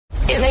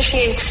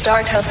Initiate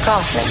startup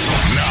process.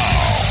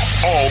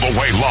 Now, all the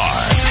way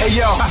live. Hey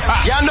yo,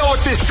 y'all know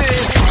what this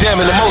is.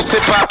 Jamming the most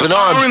hip-hop and R&B.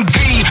 I want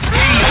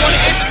to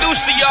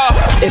introduce to y'all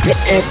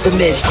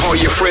Infamous. Call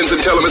your friends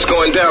and tell them it's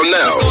going down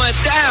now. It's going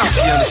down.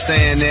 You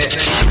understand that?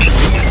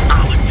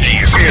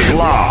 Is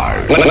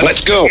live.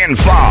 Let's go. In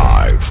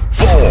 5,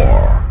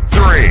 4,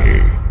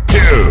 3,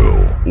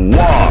 2,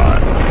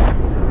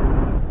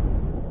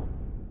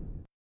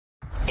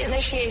 1.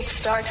 Initiate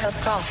startup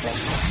process.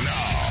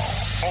 Now,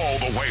 all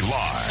the way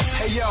live.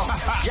 Hey yo,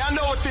 y'all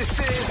know what this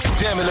is.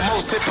 Jamming the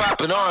most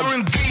hip-hop and R&B. I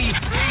want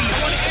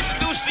to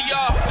introduce to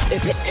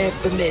y'all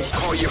Infamous.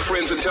 Call your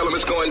friends and tell them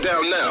it's going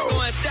down now. It's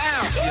going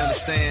down. You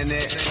understand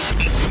that?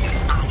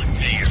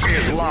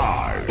 Is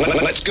live.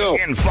 Let's go.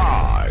 In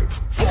 5,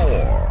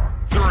 4,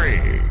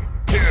 3,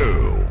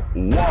 2,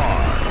 1.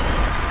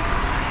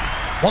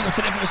 Welcome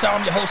to the Infamous Hour.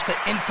 I'm your host, the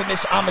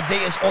Infamous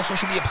Amadeus. All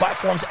social media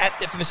platforms at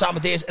the Infamous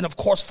Amadeus. And, of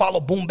course,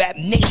 follow Boom Bap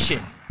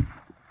Nation. In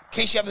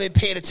case you haven't been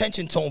paying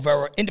attention, Tone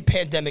Vera, in the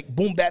pandemic,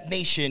 Boom Bap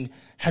Nation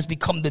has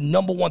become the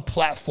 #1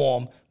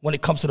 platform when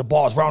it comes to the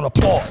bars. Round of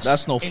applause.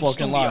 That's no fucking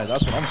studio. lie.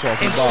 That's what I'm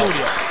talking In about.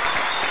 studio.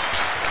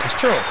 It's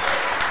true.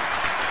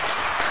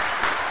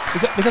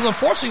 Because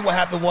unfortunately what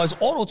happened was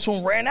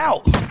auto-tune ran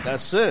out.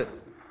 That's it.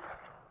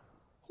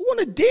 Who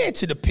want to dare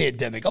to the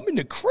pandemic? I'm in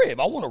the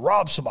crib. I want to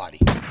rob somebody.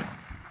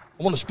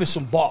 I want to spit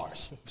some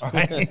bars. All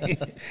right?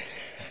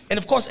 And,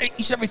 of course, each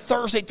and every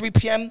Thursday, 3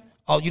 p.m.,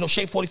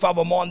 Shade 45,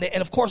 I'm on there.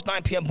 And, of course,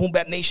 9 p.m., Boom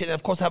Bap Nation. And,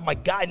 of course, I have my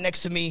guy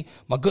next to me,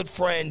 my good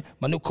friend,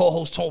 my new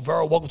co-host, Tone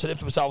Vera. Welcome to the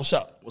Infamous Hour. What's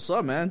up? What's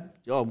up, man?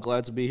 Yo, I'm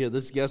glad to be here.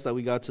 This guest that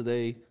we got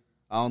today,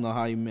 I don't know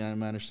how you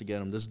managed to get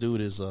him. This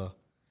dude is,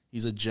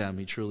 he's a gem.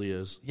 He truly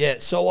is. Yeah,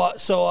 so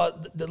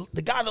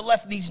the guy on the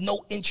left needs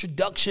no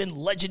introduction.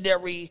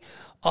 Legendary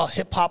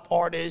hip-hop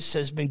artist,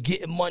 has been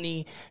getting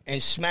money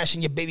and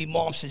smashing your baby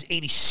mom since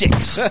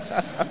 86.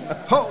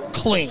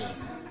 Clean.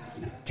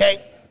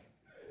 Okay?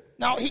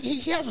 Now, he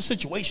has a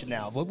situation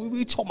now.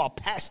 We talk about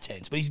past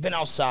tense, but he's been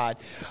outside.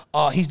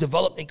 He's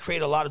developed and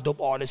created a lot of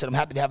dope artists, and I'm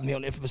happy to have him here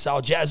on the Infamous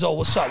Hour. Jaz-O,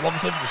 what's up? Welcome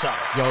to the Infamous Hour.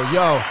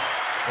 Yo,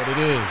 what it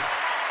is.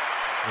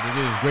 What it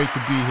is. Great to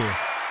be here.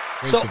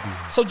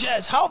 So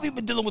Jazz, how have you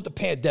been dealing with the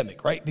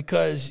pandemic, right?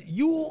 Because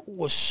you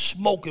were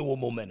smoking with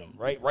momentum,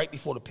 right? Right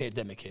before the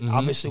pandemic hit.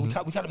 Obviously, we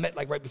kind of met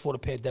like right before the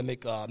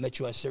pandemic. Met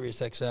you at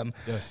Sirius XM.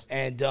 Yes.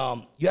 And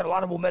you had a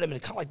lot of momentum,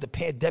 and kind of like the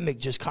pandemic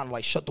just kind of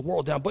like shut the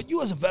world down. But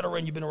you as a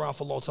veteran, you've been around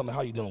for a long time. How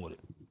are you dealing with it?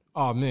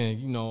 Oh, man,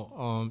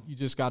 you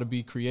just got to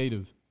be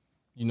creative.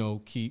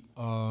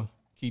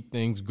 Keep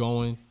things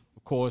going.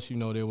 Of course,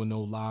 there were no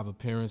live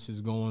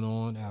appearances going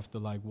on after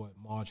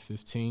March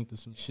 15th or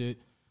some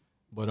shit.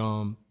 But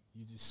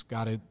you just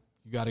gotta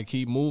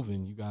keep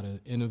moving. You gotta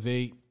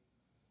innovate,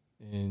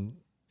 and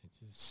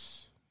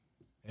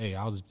I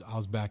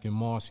was back in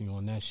Marcy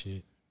on that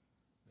shit.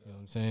 You know what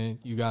I'm saying?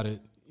 You gotta,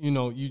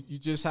 you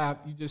just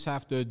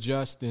have to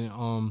adjust,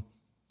 and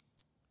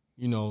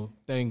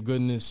thank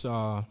goodness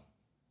I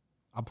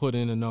put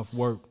in enough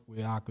work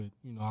where I could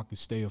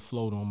stay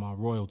afloat on my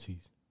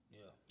royalties.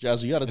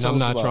 Jaz, you got to And tell I'm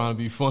us not about trying to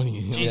be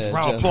funny. Jesus,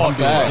 round of applause.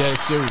 I'm being dead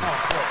serious.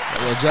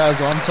 Yo,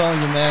 Jaz, I'm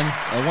telling you, man,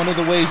 and one of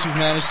the ways you've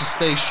managed to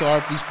stay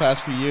sharp these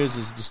past few years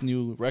is this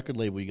new record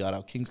label you got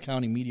out, Kings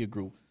County Media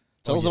Group.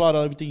 Tell us about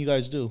everything you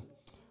guys do.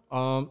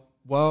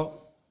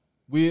 Well,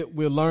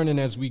 we're learning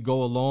as we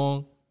go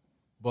along,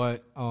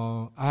 but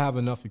I have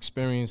enough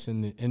experience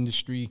in the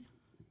industry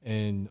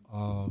and,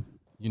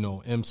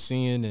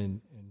 MCing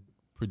and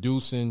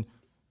producing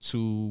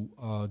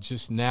to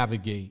just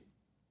navigate.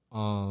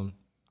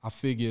 I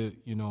figure,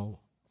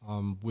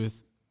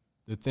 with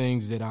the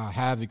things that I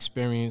have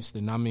experienced,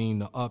 and I mean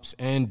the ups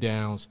and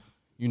downs,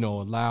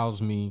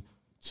 allows me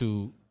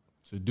to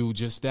do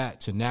just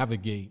that, to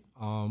navigate.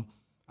 I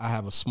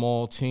have a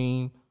small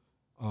team.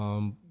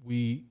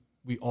 We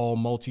all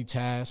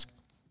multitask.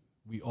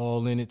 We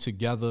all in it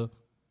together.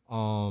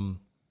 I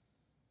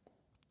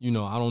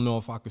don't know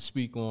if I could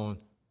speak on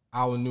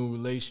our new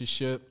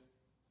relationship.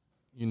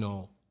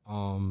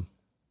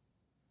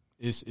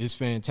 It's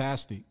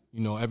fantastic.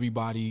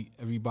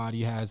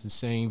 Everybody has the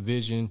same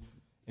vision,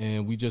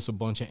 and we just a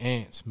bunch of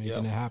ants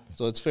making it happen.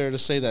 So it's fair to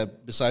say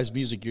that besides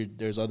music,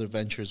 there's other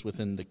ventures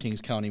within the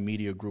Kings County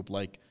Media Group,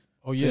 like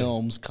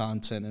films,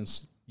 content,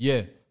 and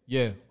Yeah.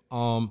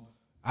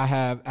 I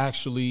have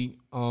actually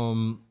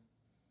an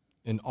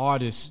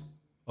artist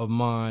of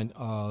mine,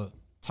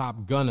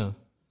 Top Gunner.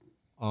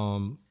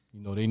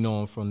 They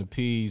know him from the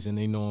P's and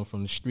they know him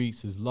from the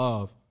streets as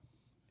Love,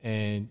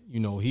 and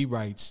he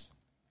writes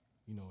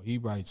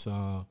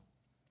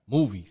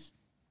movies.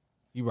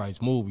 He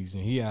writes movies,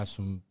 and he has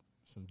some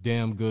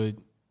damn good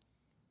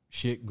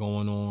shit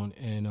going on.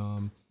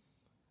 And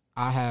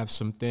I have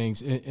some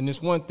things, and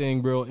there's one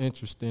thing real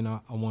interesting I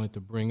wanted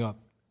to bring up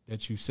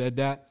that you said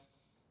that.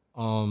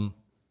 My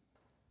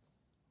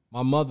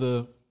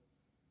mother,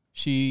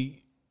 she'll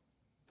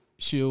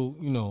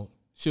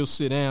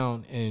sit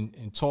down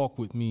and talk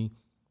with me,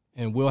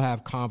 and we'll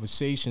have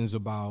conversations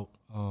about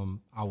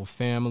our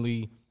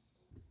family,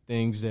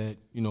 things that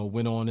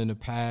went on in the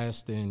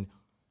past, and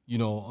you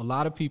know, a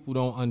lot of people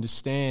don't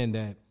understand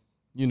that,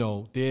 you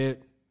know, their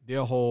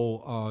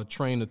whole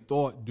train of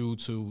thought due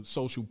to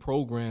social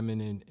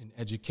programming and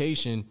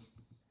education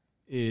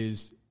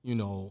is,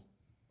 the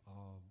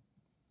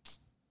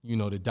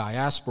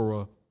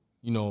diaspora.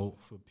 You know,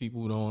 for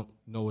people who don't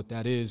know what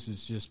that is,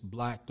 it's just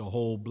black, the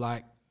whole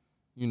black,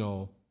 you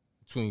know,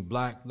 between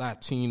black,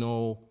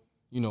 Latino,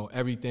 you know,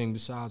 everything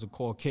besides a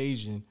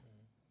Caucasian.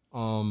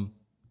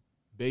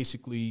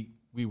 Basically,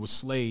 we were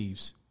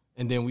slaves,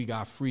 and then we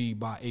got freed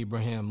by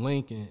Abraham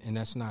Lincoln, and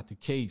that's not the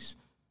case.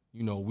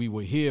 You know, we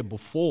were here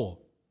before,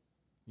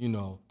 you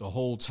know, the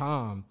whole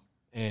time,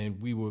 and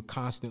we were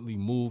constantly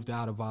moved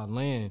out of our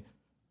land,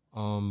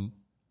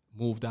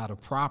 moved out of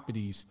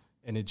properties,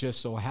 and it just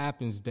so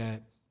happens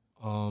that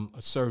a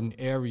certain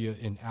area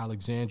in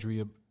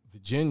Alexandria,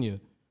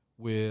 Virginia,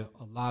 where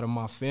a lot of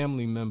my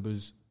family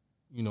members,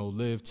 you know,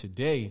 live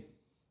today,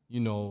 you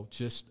know,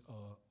 just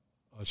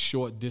a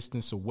short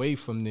distance away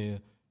from there,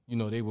 you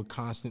know, they were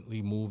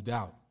constantly moved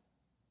out.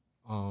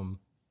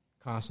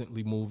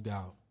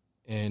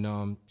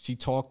 And she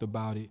talked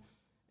about it,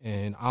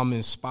 and I'm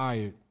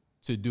inspired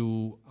to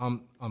do,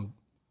 I'm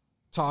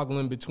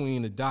toggling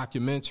between a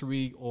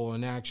documentary or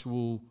an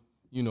actual,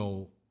 you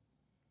know,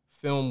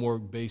 film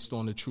work based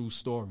on a true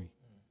story.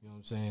 You know what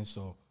I'm saying?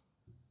 So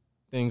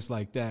things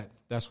like that,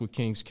 that's what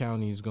Kings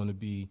County is going to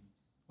be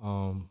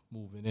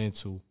moving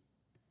into.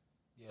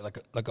 Yeah,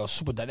 like a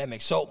super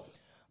dynamic. So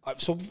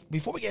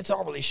before we get to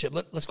our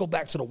relationship, let's go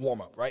back to the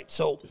warm-up, right?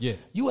 So yeah,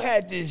 you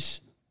had this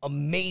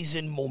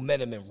amazing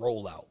momentum and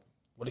rollout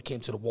when it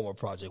came to the warm-up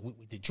project.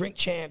 We did Drink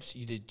Champs,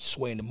 you did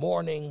Sway in the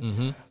Morning.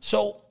 Mm-hmm.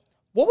 So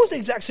what was the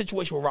exact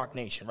situation with Rock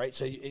Nation, right?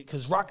 So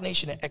because Rock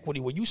Nation and Equity,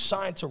 were you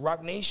signed to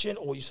Rock Nation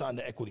or were you signed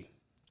to Equity?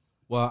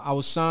 Well, I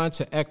was signed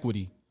to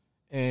Equity,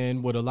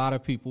 and what a lot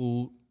of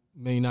people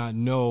may not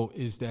know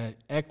is that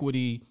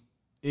Equity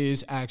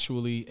is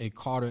actually a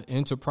Carter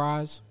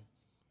enterprise.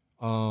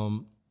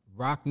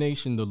 Rock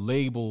Nation, the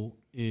label,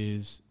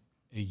 is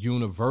a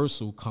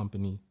Universal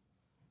company,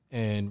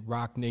 and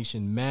Rock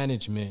Nation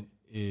Management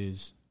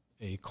is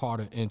a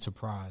Carter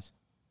enterprise.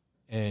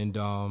 And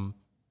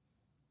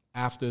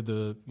after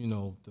the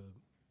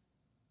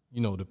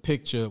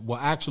picture, well,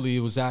 actually, it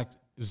was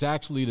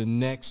actually the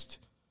next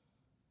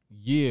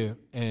year,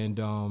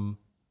 and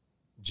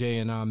Jay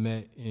and I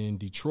met in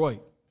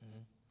Detroit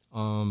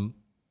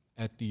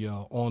at the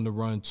On the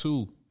Run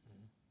 2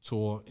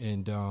 tour,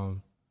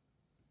 and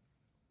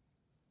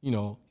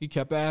he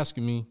kept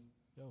asking me,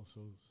 "Yo,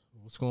 so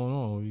what's going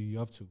on? What are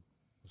you up to?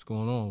 What's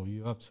going on? What are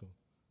you up to?"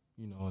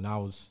 You know, and I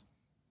was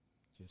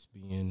just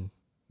being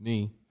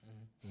me,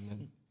 and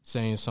then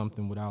saying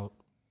something without,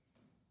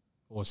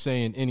 or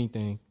saying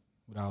anything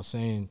without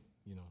saying,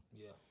 you know.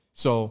 Yeah.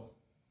 So,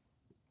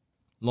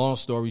 long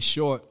story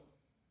short,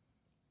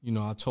 you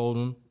know, I told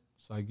him,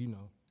 it's like, you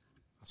know,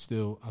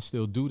 I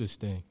still do this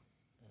thing,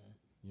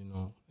 you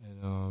know,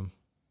 and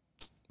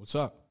what's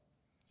up?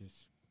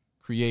 Just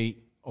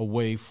create a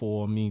way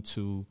for me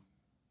to,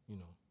 you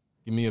know,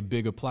 give me a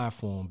bigger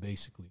platform,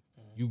 basically.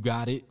 You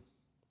got it,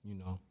 you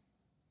know,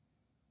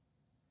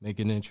 make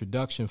an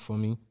introduction for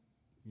me,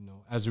 you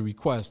know, as a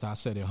request. I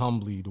said it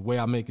humbly. The way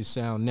I make it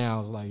sound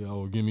now is like,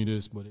 oh, give me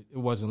this, but it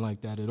wasn't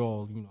like that at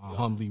all. You know, I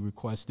humbly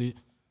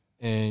requested,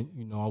 and,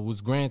 you know, I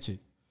was granted.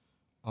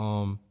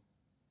 And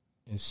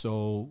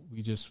so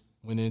we just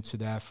went into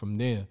that from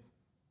there.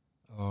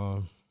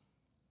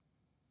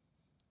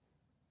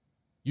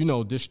 You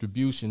know,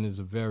 distribution is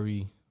a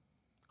very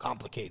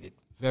complicated.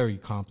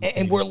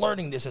 And we're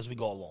learning this as we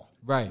go along.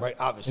 Right. Right,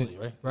 obviously,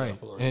 and, right?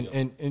 Right.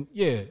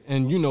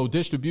 And you know,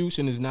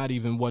 distribution is not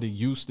even what it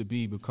used to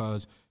be,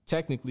 because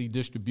technically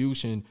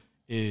distribution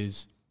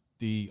is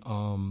the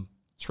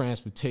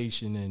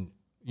transportation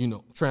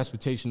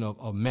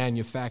of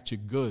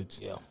manufactured goods.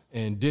 Yeah.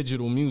 And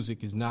digital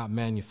music is not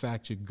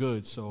manufactured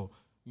goods. So,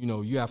 you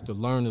know, you have to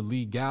learn the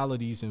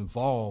legalities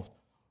involved,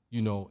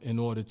 you know, in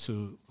order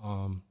to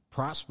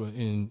prosper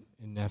in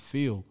that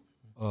field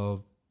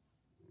of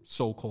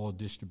so-called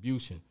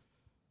distribution.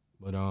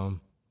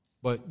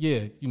 But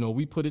yeah, you know,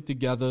 we put it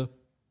together,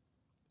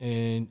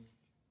 and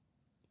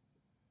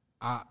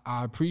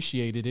I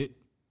appreciated it,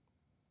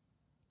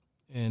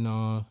 and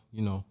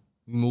you know,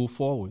 we moved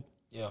forward.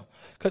 Yeah,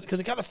 because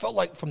it kind of felt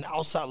like, from the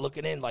outside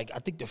looking in, like I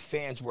think the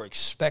fans were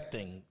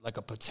expecting like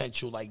a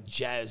potential like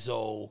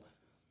Jaz-O,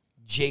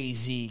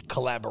 Jay-Z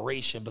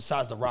collaboration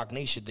besides the Rock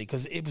Nation thing,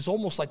 because it was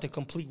almost like the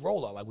complete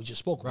rollout, like we just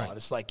spoke about. Right.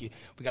 It's like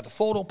we got the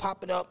photo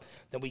popping up,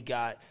 then we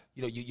got,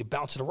 you know, you're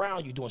bouncing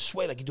around, you're doing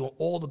Sway, like you're doing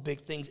all the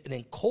big things, and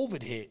then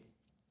COVID hit,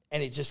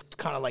 and it just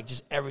kind of like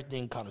just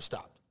everything kind of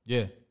stopped.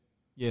 Yeah.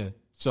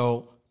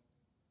 So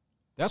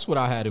that's what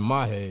I had in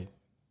my head.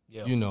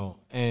 Yeah. You know,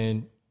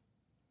 and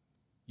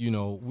you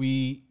know,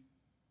 we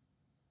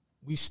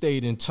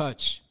stayed in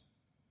touch,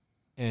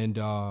 and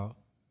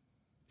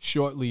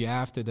shortly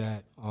after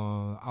that,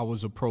 I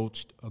was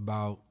approached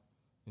about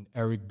an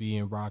Eric B.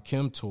 and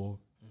Rakim tour,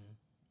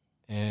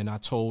 and I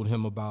told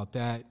him about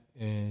that,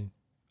 and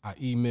I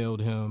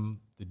emailed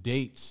him the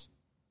dates,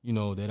 you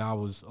know, that I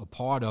was a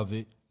part of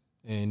it,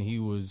 and he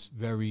was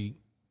very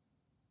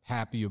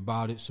happy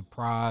about it,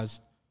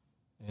 surprised,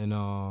 and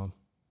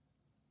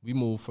we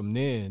moved from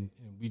there, and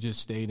we just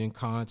stayed in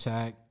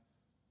contact,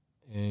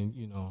 and,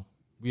 you know,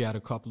 we had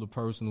a couple of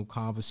personal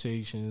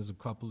conversations, a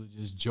couple of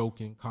just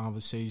joking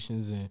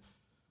conversations, and,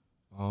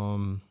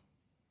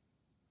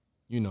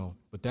 you know,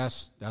 but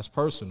that's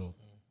personal.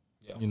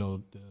 Yeah. You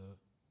know,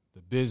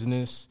 the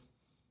business,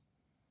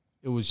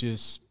 it was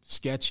just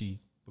sketchy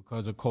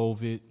because of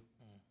COVID. It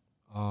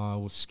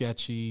was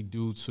sketchy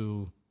due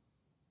to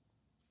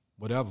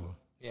whatever.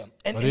 Yeah,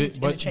 and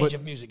But the change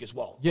of music as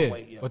well. Yeah,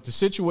 Way, but the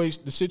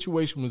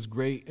situation was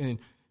great,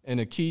 and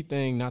a key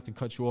thing, not to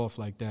cut you off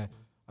like that,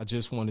 I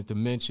just wanted to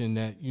mention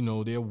that, you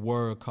know, there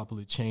were a couple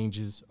of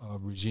changes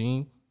of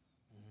regime,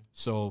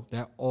 so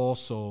that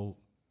also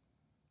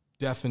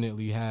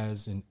definitely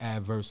has an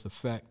adverse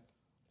effect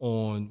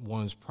on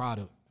one's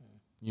product,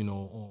 you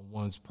know, on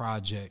one's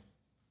project.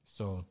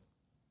 So,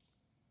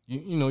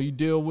 you know, you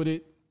deal with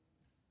it,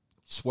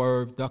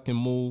 swerve, duck and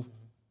move,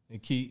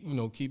 and keep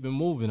it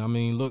moving. I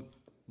mean,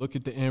 look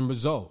at the end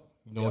result.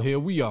 You know, here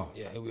we are.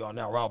 Yeah, here we are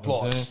now. Round You know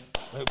what I'm applause.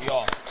 Here we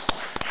are.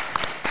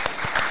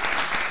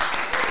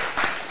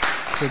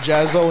 So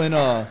Jaz-O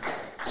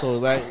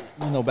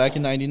back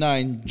in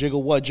 '99,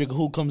 Jigga What, Jigga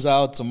Who comes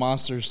out. It's a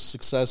monster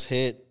success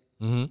hit.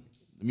 Mm-hmm.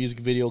 The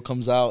music video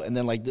comes out, and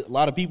then like a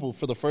lot of people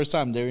for the first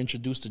time they're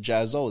introduced to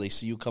Jaz-O. They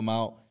see you come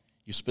out,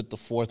 you spit the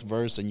fourth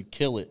verse, and you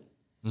kill it.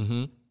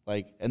 Mm-hmm.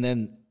 Like, and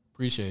then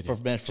Appreciate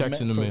it.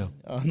 Checks in the for- mail.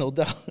 No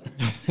doubt.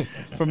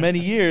 For many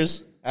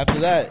years after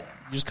that,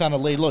 you just kind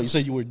of laid low. You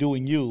said you were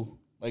doing you.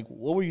 Like,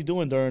 what were you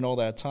doing during all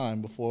that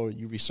time before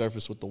you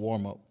resurfaced with the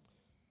warm up?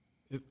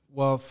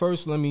 Well,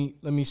 first let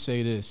me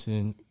say this,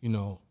 and you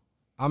know,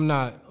 I'm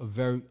not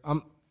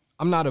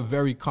a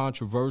very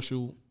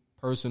controversial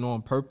person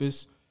on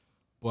purpose,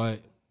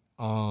 but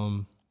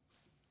I'm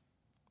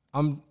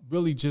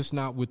really just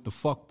not with the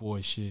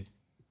fuckboy shit.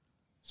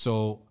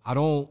 So I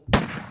don't,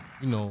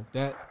 you know,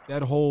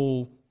 that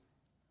whole.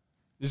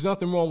 There's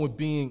nothing wrong with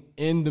being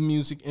in the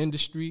music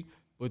industry,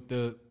 but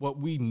what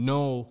we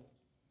know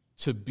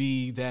to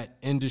be that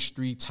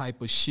industry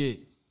type of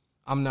shit,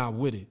 I'm not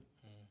with it.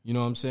 You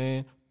know what I'm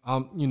saying?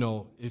 You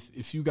know,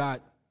 if you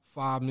got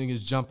 5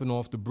 niggas jumping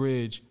off the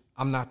bridge,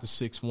 I'm not the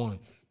 6'1".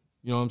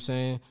 You know what I'm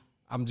saying?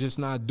 I'm just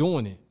not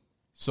doing it.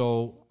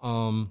 So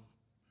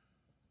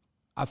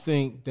I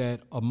think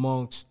that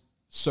amongst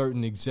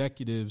certain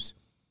executives,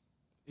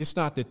 it's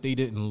not that they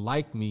didn't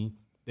like me.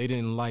 They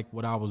didn't like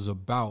what I was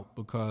about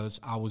because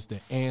I was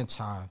the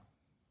anti.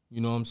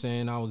 You know what I'm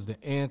saying? I was the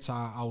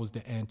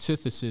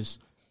antithesis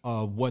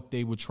of what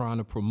they were trying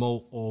to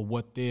promote or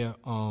what their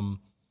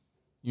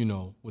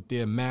what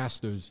their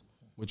masters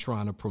were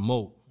trying to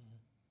promote.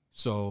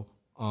 So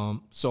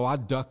I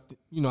ducked,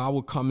 you know, I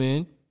would come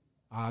in,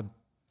 I'd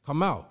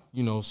come out.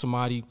 You know,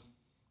 somebody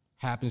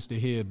happens to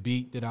hear a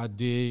beat that I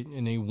did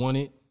and they want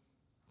it.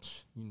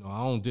 You know,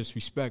 I don't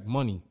disrespect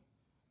money.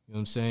 You know what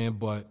I'm saying?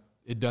 But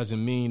it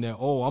doesn't mean that,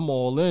 oh, I'm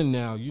all in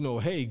now. You know,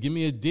 hey, give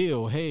me a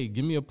deal. Hey,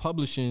 give me a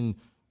publishing,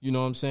 you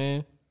know what I'm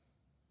saying?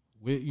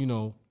 With, you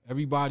know,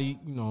 everybody,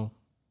 you know,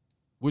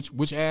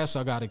 which ass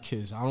I got to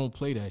kiss. I don't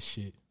play that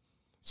shit.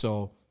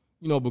 So,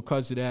 you know,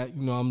 because of that,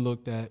 you know, I'm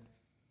looked at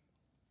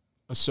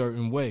a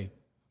certain way.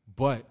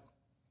 But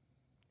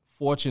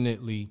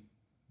fortunately,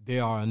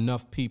 there are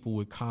enough people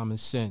with common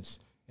sense,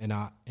 and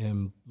I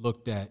am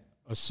looked at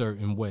a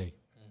certain way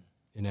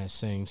in that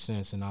same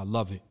sense, and I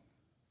love it.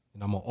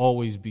 And I'm going to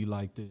always be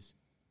like this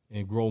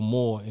and grow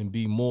more and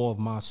be more of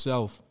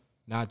myself,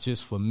 not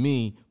just for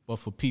me, but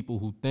for people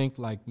who think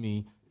like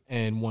me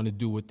and want to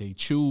do what they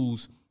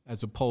choose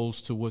as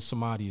opposed to what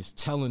somebody is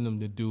telling them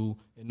to do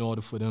in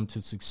order for them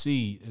to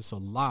succeed. It's a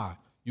lie.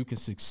 You can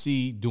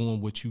succeed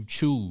doing what you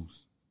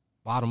choose.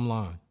 Bottom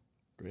line.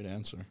 Great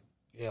answer.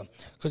 Yeah,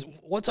 because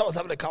one time I was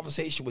having a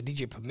conversation with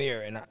DJ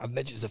Premier, and I've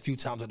mentioned this a few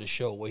times on the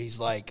show, where he's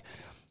like,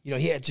 you know,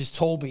 he had just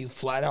told me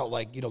flat out,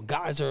 like, you know,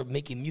 guys are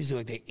making music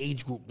like their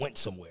age group went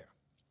somewhere,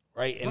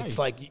 right? And it's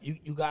like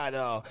you got,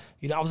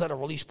 you know, I was at a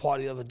release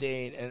party the other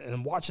day, and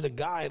I'm watching a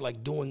guy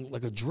like doing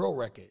like a drill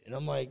record, and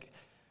I'm like,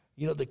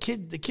 you know, the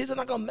kids are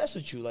not gonna mess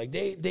with you. Like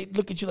they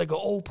look at you like an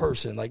old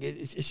person. Like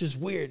it's just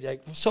weird.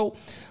 Like, so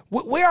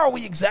where are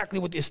we exactly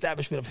with the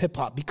establishment of hip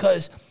hop?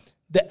 Because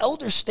the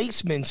elder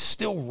statesmen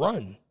still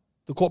run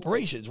the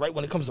corporations, right?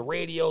 When it comes to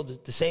radio,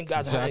 the same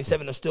guys at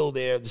 97 are still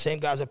there. The same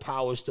guys at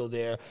Power are still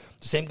there.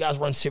 The same guys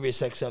run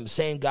Sirius XM. The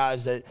same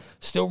guys that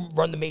still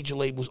run the major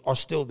labels are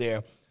still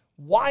there.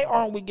 Why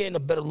aren't we getting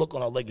a better look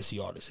on our legacy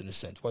artists in a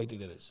sense? Why do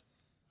you think that is?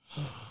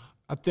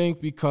 I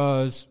think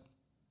because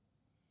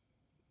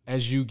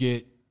as you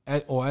get,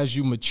 or as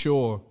you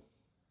mature,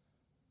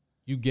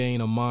 you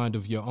gain a mind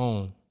of your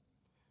own.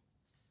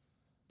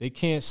 They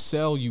can't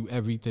sell you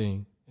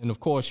everything. And of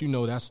course, you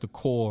know, that's the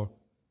core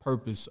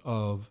purpose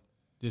of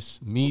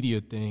this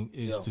media thing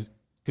is to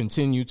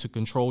continue to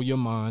control your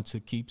mind, to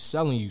keep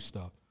selling you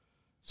stuff.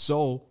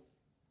 So,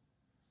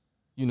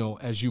 you know,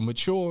 as you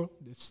mature,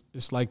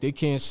 it's like they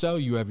can't sell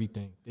you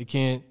everything. They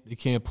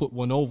can't put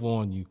one over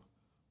on you.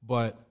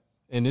 But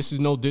and this is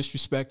no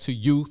disrespect to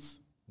youth.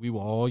 We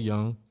were all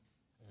young.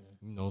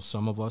 You know,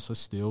 some of us are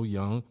still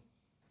young,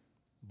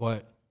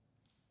 but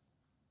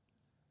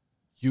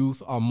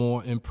youth are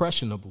more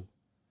impressionable.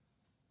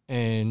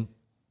 And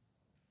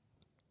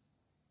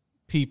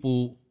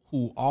people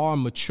who are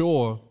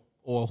mature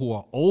or who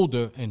are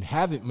older and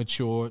haven't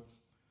matured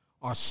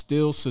are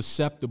still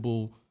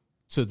susceptible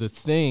to the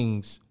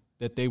things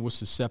that they were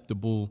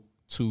susceptible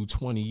to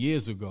 20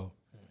 years ago.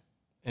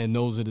 And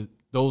those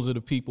are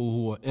the people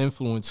who are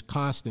influenced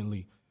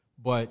constantly.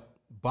 But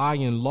by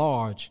and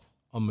large,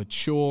 a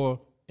mature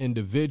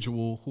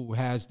individual who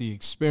has the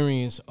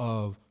experience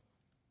of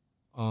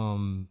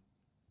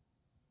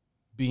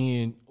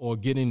being or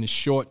getting the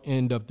short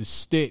end of the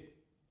stick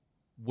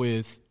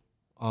with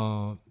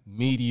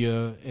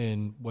media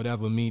and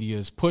whatever media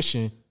is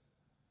pushing,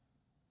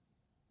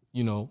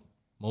 you know,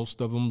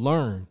 most of them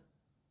learn.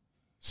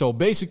 So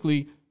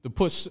basically, to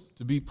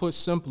be put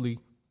simply,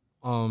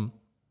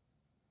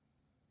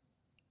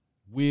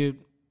 we're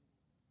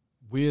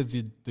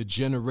the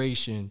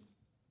generation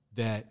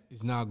that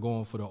is not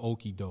going for the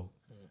okie doke.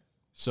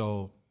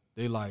 So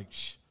they like,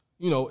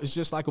 you know, it's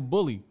just like a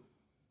bully.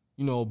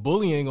 You know, a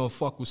bully ain't gonna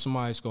fuck with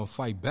somebody that's gonna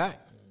fight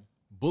back.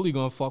 Bully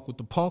gonna fuck with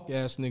the punk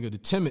ass nigga, the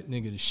timid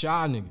nigga, the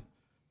shy nigga.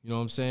 You know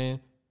what I'm saying?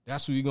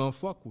 That's who you gonna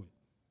fuck with.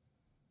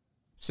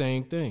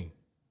 Same thing.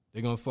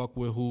 They're gonna fuck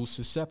with who's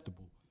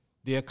susceptible.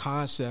 Their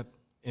concept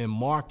in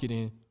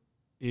marketing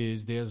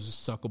is there's a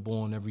sucker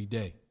born every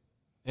day.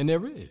 And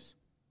there is.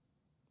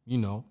 You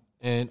know,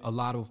 and a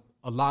lot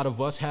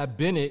of us have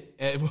been it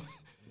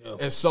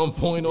at some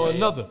point or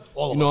another.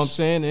 You know what I'm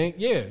saying?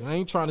 And I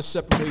ain't trying to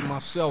separate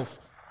myself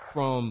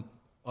from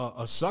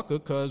a sucker,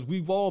 because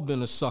we've all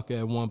been a sucker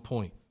at one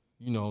point.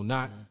 You know,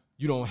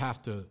 you don't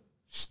have to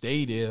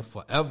stay there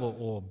forever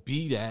or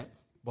be that,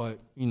 but,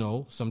 you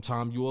know,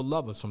 sometimes you're a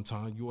lover,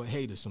 sometimes you're a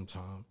hater,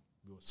 sometimes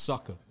you're a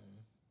sucker.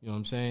 You know what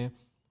I'm saying?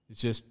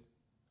 It's just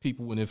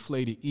people with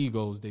inflated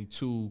egos, they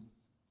too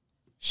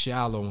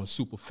shallow and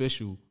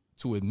superficial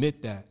to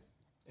admit that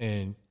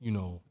and, you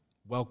know,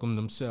 welcome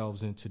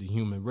themselves into the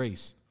human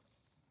race.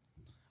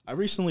 I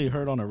recently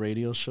heard on a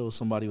radio show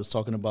somebody was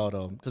talking about,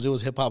 because it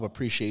was Hip Hop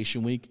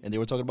Appreciation Week, and they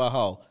were talking about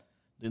how,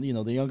 you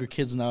know, the younger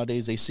kids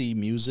nowadays, they see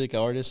music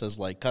artists as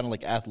like kind of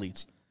like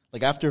athletes.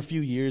 Like after a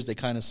few years, they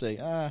kind of say,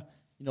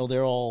 you know,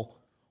 they're all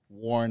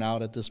worn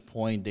out at this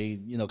point. They,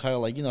 you know, kind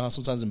of like, you know how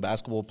sometimes in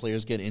basketball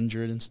players get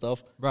injured and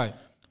stuff. Right.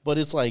 But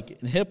it's like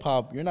in hip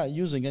hop, you're not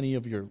using any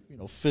of your, you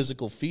know,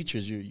 physical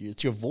features.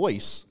 It's your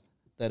voice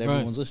that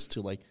everyone's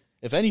listening to. Like,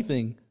 if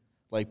anything,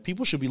 like,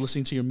 people should be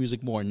listening to your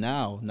music more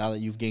now that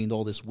you've gained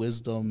all this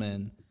wisdom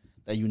and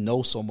that you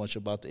know so much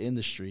about the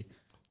industry.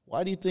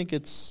 Why do you think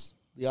it's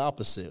the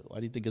opposite? Why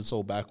do you think it's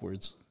so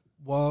backwards?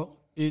 Well,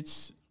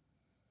 it's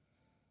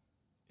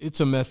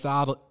a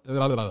method.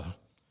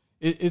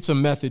 It's a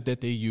method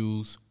that they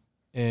use,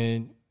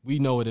 and we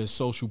know it as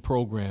social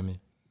programming.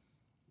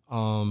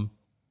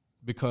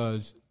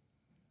 Because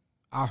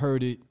I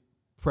heard it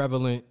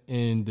prevalent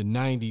in the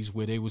 90s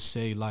where they would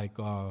say, like,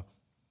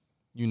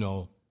 you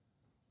know,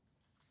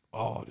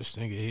 oh, this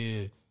nigga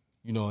here,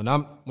 you know, and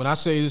when I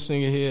say this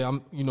nigga here,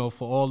 I'm, you know,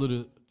 for all of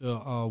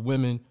the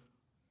women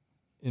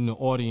in the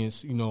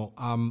audience, you know,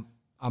 I'm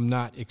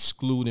not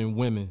excluding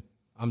women.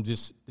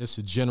 It's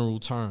a general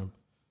term.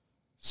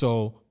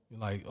 So,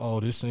 like, oh,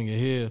 this nigga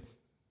here,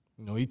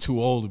 you know, he too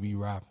old to be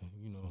rapping,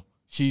 you know,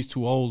 she's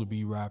too old to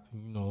be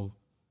rapping, you know,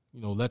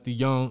 let the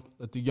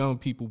young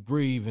people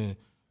breathe and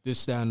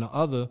this, that, and the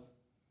other.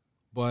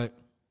 But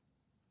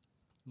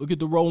look at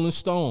the Rolling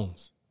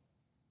Stones.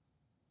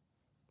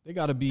 They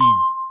gotta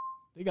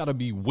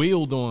be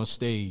wheeled on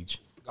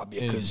stage. Gotta be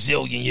a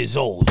gazillion years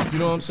old. You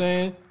know what I'm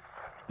saying?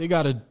 They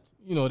gotta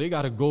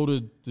go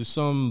to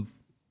some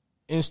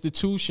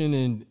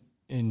institution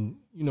and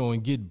you know,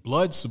 and get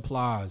blood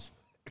supplies.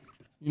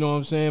 You know what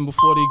I'm saying?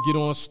 Before they get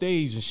on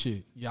stage and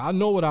shit. Yeah, I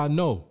know what I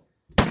know.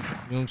 You know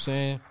what I'm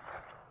saying?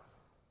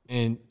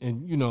 And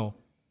you know,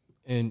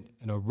 and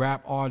a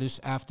rap artist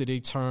after they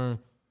turn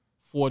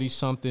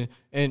 40-something,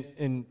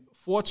 and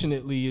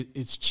fortunately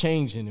it's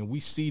changing, and we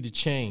see the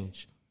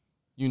change,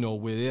 you know,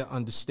 where they're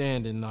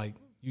understanding, like,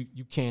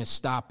 you can't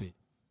stop it.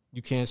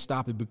 You can't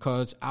stop it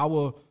because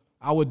our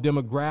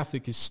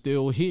demographic is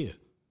still here.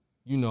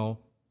 You know,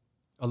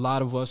 a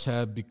lot of us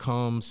have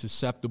become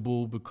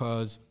susceptible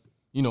because,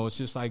 you know, it's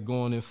just like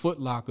going in Foot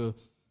Locker.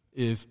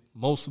 If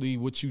mostly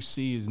what you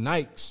see is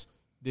Nikes,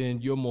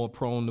 then you're more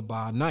prone to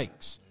buy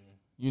Nikes.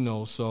 You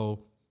know,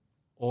 so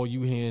all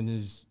you hearing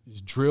is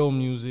drill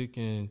music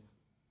and,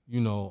 you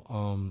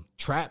know,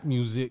 trap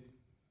music.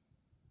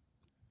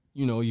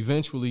 You know,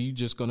 eventually you're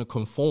just going to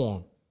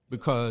conform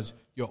because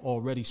you're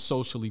already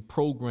socially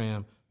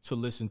programmed to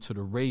listen to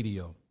the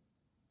radio,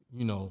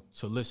 you know,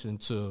 to listen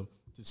to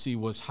see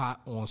what's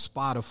hot on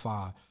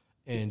Spotify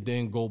and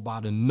then go by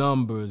the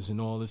numbers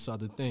and all these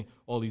other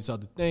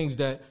things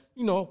that,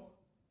 you know,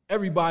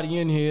 everybody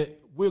in here,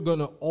 we're going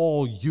to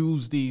all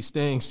use these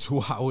things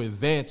to our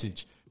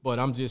advantage. But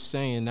I'm just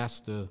saying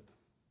that's the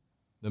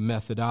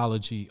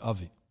methodology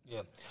of it.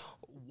 Yeah.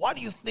 Why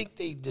do you think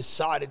they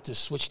decided to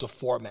switch the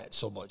format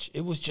so much?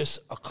 It was just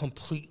a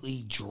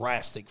completely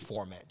drastic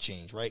format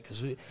change, right?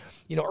 Because,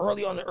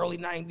 early on in the early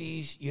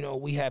 90s,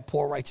 we had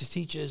Poor Righteous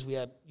Teachers. We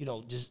had,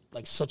 just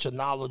like such a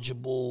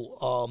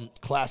knowledgeable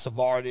class of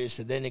artists.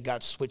 And then it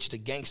got switched to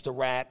gangster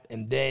rap.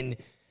 And then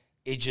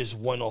it just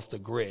went off the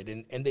grid.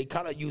 And they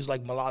kind of used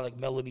like melodic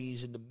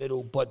melodies in the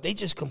middle, but they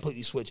just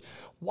completely switched.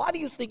 Why do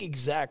you think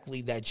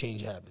exactly that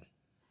change happened?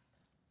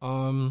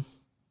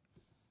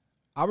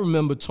 I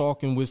remember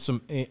talking with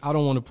some. I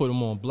don't want to put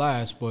them on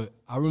blast, but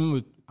I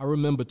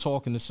remember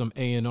talking to some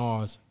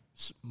A&Rs,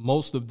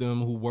 most of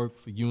them who work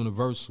for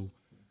Universal,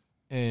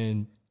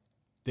 and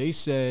they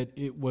said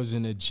it was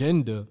an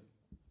agenda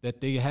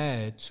that they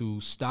had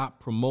to stop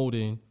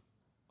promoting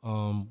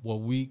what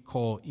we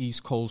call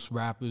East Coast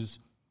rappers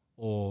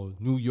or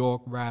New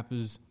York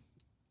rappers.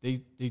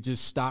 They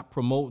just stopped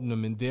promoting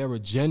them, and their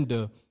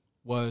agenda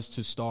was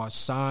to start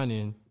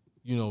signing,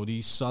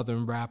 these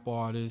Southern rap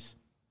artists.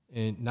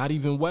 And not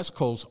even West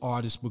Coast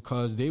artists,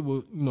 because they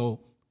were,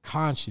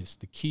 conscious.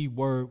 The key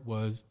word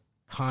was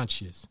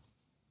conscious.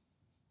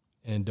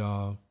 And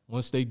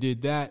once they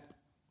did that,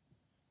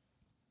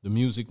 the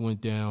music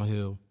went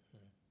downhill,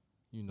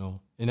 And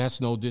that's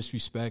no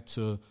disrespect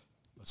to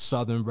a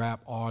Southern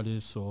rap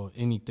artist or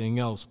anything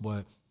else,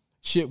 but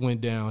shit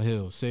went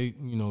downhill. Say,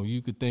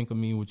 you could think of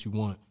me what you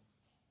want.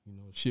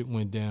 Shit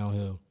went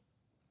downhill.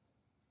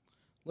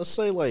 Let's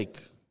say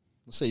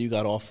you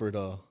got offered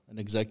an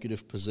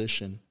executive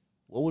position.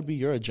 What would be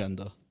your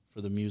agenda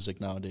for the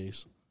music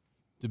nowadays?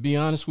 To be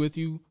honest with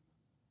you,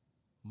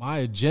 my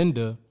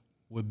agenda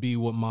would be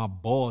what my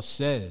boss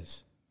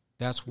says.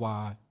 That's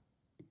why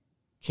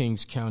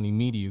Kings County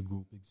Media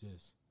Group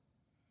exists.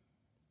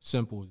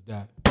 Simple as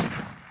that.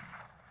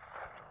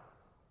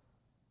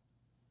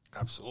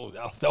 Absolutely.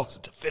 That was a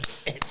definitive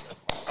answer.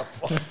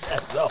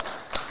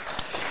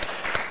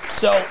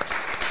 So,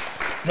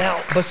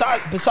 now,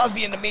 besides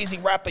being an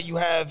amazing rapper, you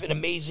have an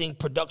amazing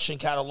production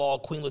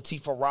catalog. Queen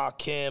Latifah,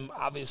 Rakim,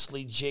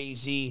 obviously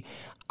Jay-Z.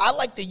 I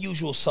like the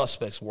usual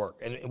suspects work,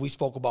 and we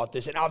spoke about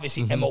this, and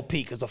obviously MOP,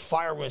 because the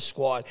Firing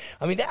Squad.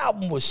 I mean, that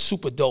album was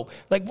super dope.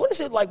 Like, what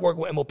is it like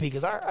working with MOP?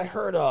 Because I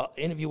heard an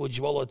interview with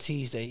Joel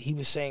Ortiz that he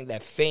was saying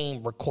that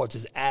Fame records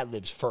his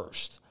ad-libs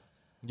first.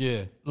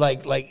 Yeah.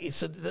 Like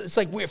it's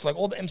like weird. For like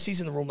all the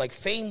MCs in the room, like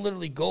Fame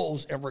literally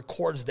goes and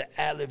records the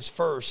ad-libs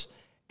first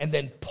and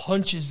then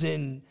punches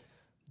in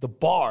the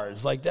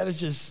bars. Like, that is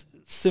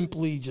just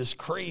simply just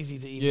crazy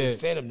to even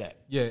fathom that.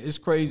 Yeah, it's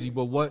crazy,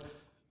 but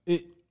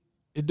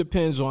it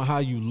depends on how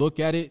you look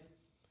at it,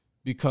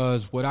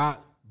 because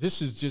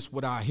this is just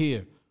what I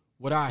hear.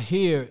 What I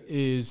hear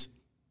is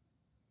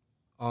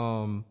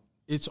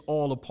it's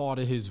all a part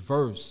of his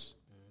verse.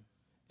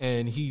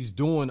 And he's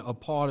doing a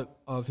part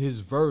of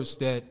his verse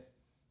that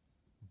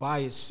by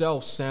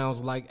itself sounds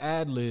like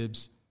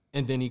ad-libs,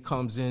 and then he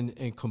comes in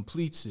and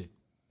completes it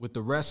with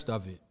the rest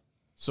of it.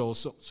 So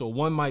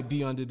one might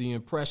be under the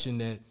impression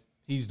that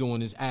he's doing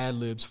his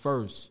ad-libs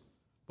first,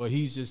 but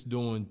he's just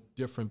doing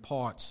different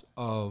parts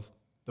of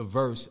the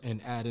verse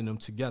and adding them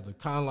together.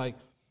 Kind of like,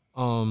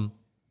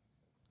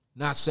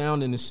 not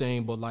sounding the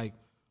same, but like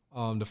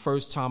the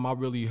first time I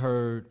really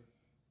heard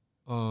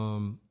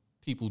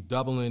people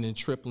doubling and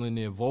tripling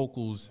their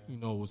vocals,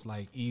 was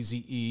like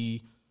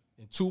Eazy-E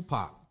and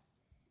Tupac.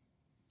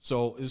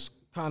 So it's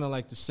kind of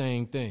like the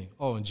same thing.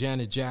 Oh, and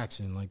Janet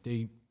Jackson, like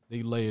they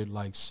layered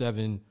like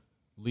 7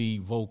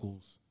 lead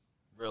vocals.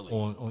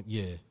 Really?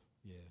 Yeah.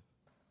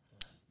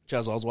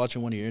 Jaz, I was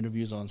watching one of your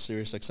interviews on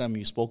Sirius XM.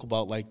 You spoke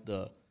about like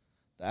the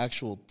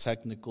actual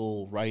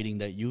technical writing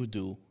that you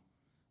do.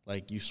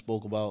 Like, you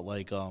spoke about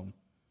like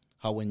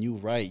how when you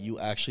write, you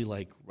actually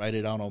like write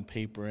it out on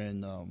paper,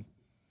 and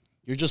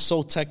you're just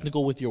so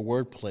technical with your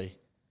wordplay.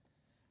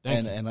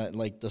 And I,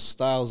 like, the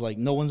styles, like,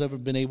 no one's ever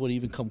been able to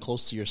even come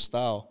close to your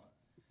style.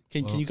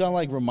 Can you kind of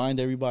like remind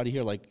everybody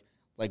here, like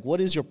what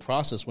is your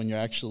process when you're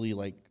actually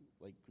like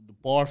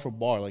bar for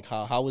bar? Like,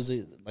 how is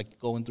it like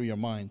going through your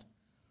mind?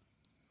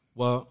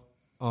 Well,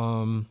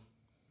 in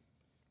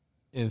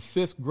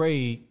 5th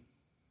grade,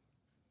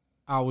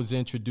 I was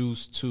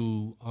introduced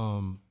to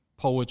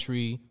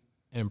poetry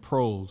and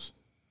prose,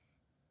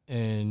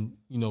 and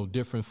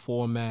different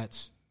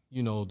formats.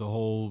 The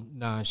whole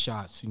 9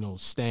 shots.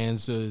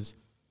 Stanzas.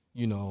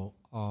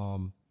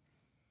 And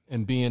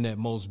being that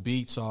most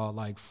beats are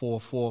like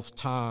 4/4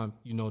 time,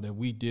 that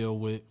we deal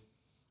with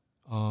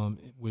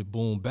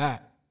boom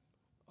bap.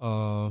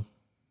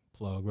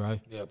 Plug, right?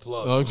 Yeah,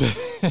 plug.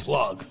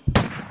 Plug.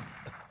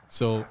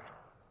 So,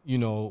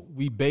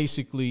 we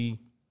basically,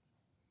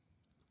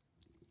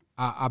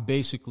 I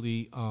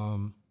basically,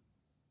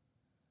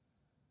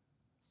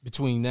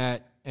 between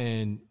that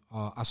and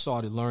I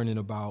started learning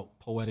about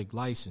poetic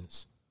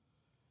license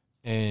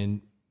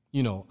and,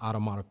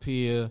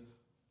 automatopoeia,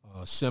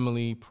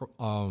 simile,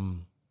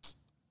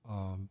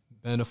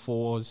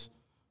 metaphors,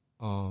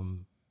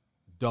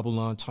 double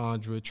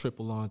entendre,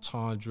 triple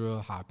entendre,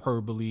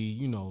 hyperbole,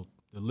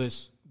 the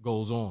list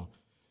goes on.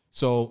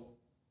 So,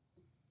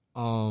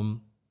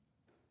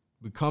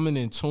 becoming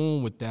in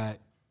tune with that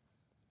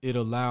it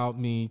allowed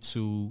me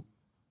to.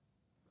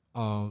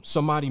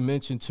 Somebody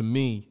mentioned to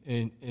me,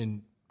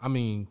 and I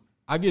mean,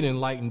 I get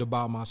enlightened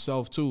about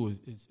myself too.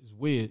 It's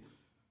weird.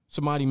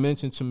 Somebody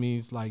mentioned to me,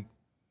 it's like,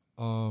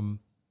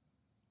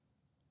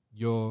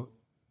 your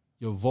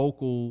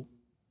vocal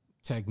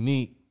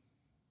technique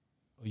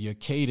or your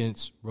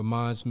cadence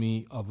reminds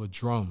me of a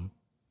drum.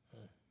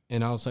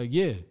 And I was like,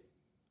 yeah.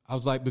 I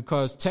was like,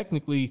 because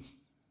technically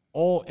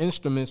all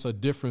instruments are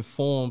different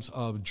forms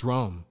of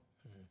drum.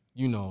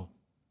 You know,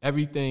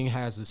 everything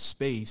has a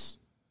space,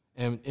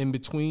 and in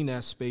between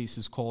that space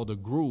is called a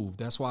groove.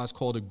 That's why it's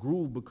called a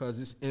groove, because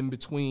it's in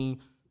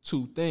between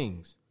two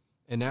things.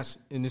 And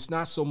it's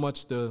not so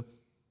much the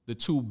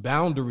two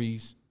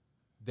boundaries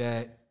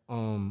that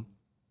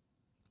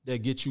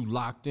get you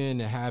locked in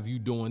and have you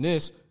doing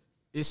this.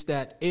 It's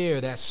that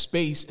air, that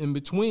space in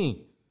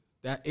between.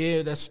 That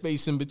air, that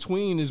space in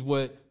between is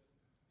what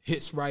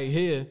hits right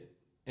here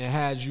and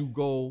has you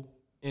go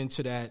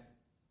into that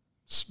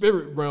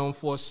spirit realm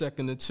for a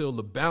second until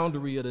the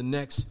boundary of the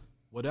next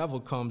whatever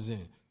comes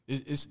in.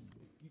 It's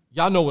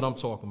y'all know what I'm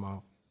talking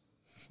about.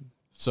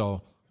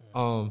 So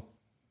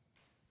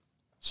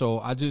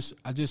I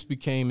just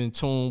became in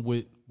tune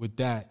with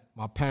that.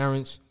 My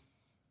parents,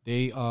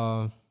 they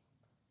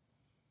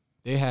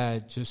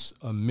had just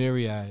a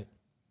myriad,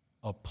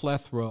 a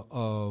plethora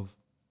of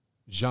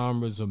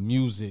genres of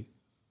music,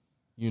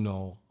 you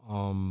know,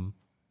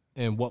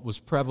 and what was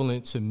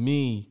prevalent to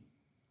me,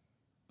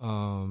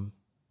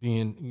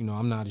 being, you know,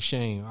 I'm not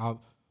ashamed.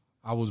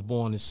 I was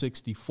born in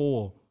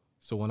 '64,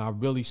 so when I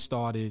really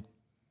started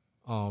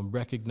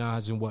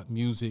recognizing what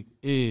music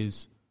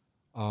is,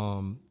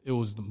 it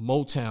was the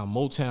Motown.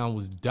 Motown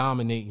was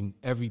dominating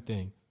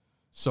everything.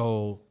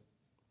 So,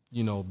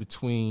 you know,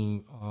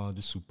 between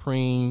the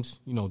Supremes,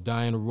 you know,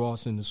 Diana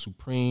Ross and the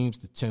Supremes,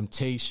 the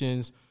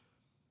Temptations,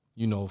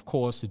 you know, of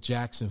course, the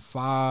Jackson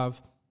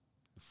 5,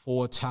 the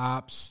Four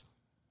Tops,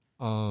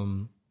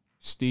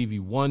 Stevie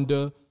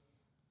Wonder.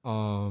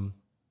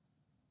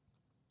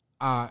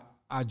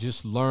 I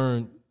just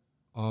learned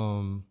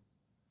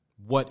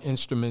what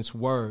instruments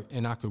were,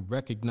 and I could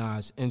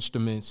recognize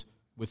instruments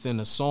within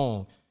a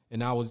song.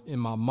 And I was, in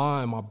my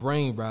mind, my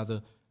brain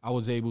rather, I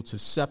was able to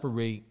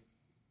separate,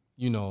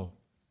 you know,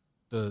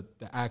 the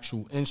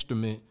actual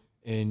instrument,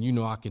 and, you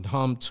know, I can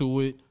hum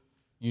to it.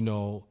 You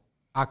know,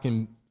 I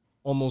can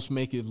almost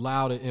make it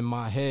louder in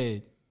my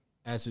head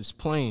as it's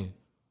playing.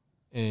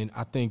 And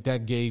I think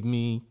that gave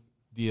me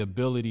the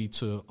ability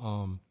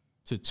to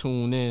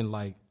tune in.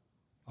 Like,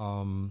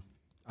 I'll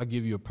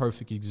give you a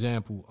perfect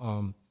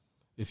example.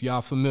 If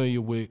y'all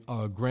familiar with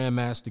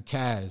Grandmaster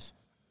Caz,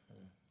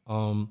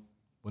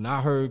 when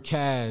I heard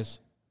Caz,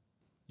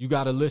 you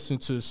got to listen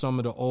to some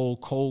of the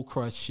old Cold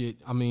Crush shit.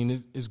 I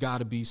mean, it's got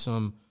to be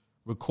some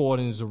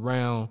recordings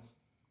around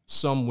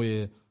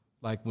somewhere.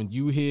 Like when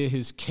you hear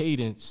his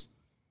cadence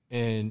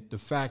and the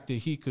fact that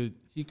he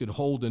could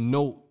hold a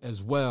note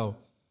as well.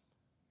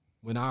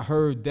 When I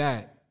heard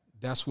that,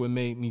 that's what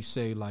made me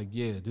say, like,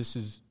 yeah,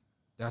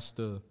 that's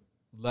the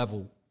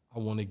level I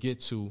want to get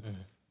to,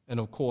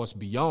 and of course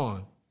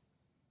beyond.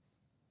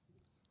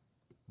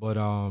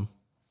 But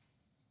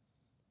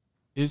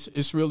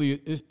it's really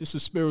it's a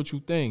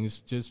spiritual thing.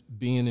 It's just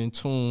being in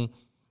tune,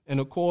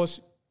 and of course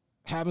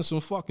having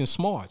some fucking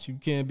smarts. You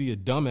can't be a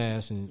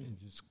dumbass and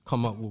just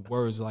come up with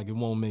words like it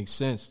won't make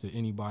sense to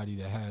anybody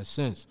that has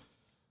sense.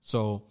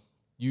 So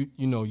you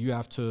know you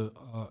have to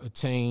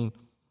attain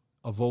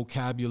a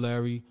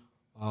vocabulary.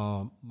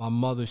 My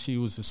mother, she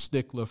was a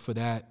stickler for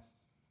that.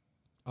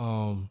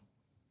 My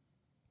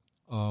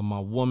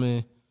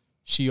woman,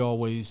 she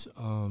always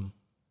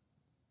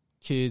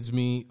kids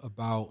me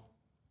about,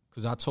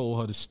 because I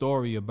told her the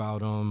story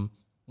about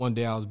one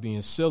day I was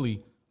being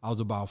silly. I was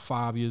about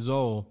 5 years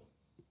old,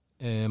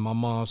 and my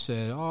mom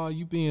said, "Oh,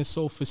 you being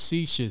so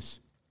facetious."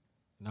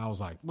 And I was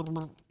like, you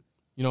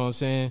know what I'm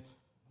saying?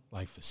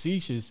 Like,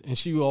 facetious. And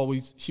she would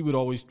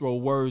always throw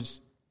words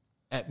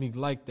at me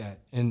like that.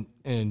 And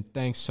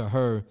thanks to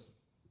her,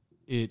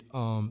 it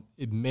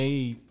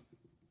made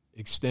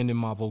extending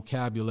my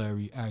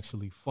vocabulary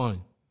actually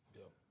fun.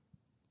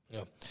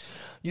 Yeah.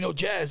 You know,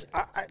 Jazz,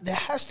 there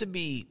has to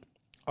be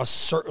a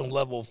certain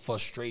level of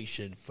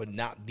frustration for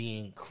not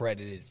being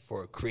credited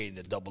for creating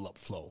a double up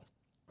flow,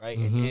 right?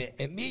 And me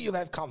and you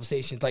have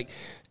conversations. Like,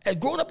 as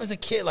growing up as a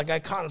kid, like, I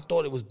kind of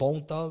thought it was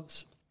Bone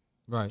Thugs,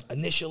 right?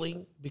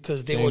 Initially,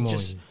 because they were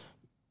just,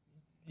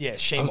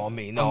 shame on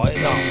me. No,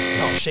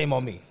 shame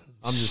on me.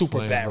 I'm super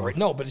playing, bad, bro. Right?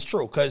 No, but it's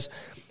true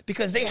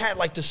because they had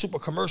like the super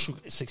commercial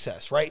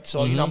success, right?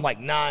 So you know, I'm like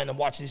 9. I'm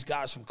watching these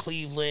guys from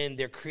Cleveland.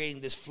 They're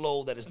creating this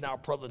flow that is now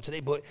prevalent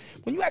today. But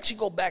when you actually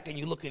go back and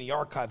you look in the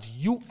archives,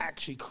 you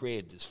actually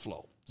created this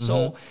flow.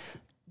 So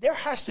there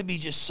has to be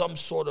just some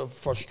sort of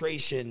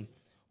frustration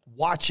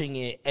watching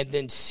it and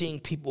then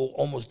seeing people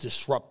almost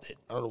disrupt it.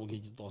 I don't know what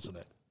your thoughts on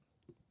that.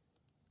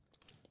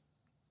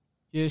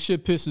 Yeah,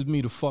 shit pisses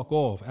me the fuck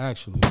off,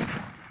 actually.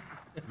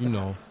 You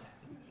know.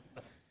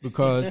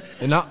 Because,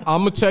 and I'm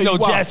going to tell you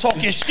why. Jazz,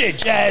 talk your shit,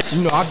 Jazz.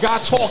 You know, I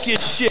got to. Talk your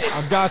shit.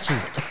 I got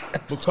to.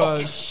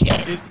 Because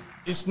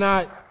it's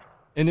not,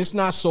 And it's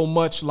not so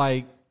much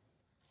like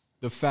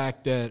the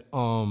fact that,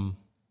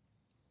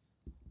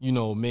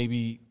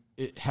 maybe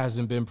it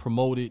hasn't been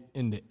promoted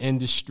in the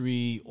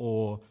industry,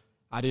 or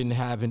I didn't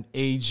have an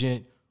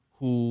agent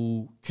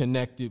who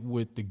connected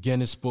with the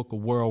Guinness Book of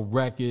World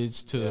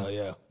Records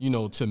to,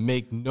 to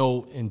make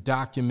note and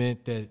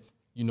document that,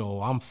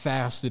 I'm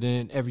faster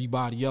than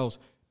everybody else.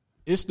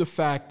 It's the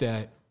fact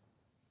that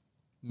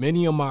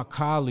many of my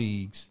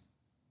colleagues,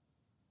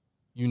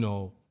 they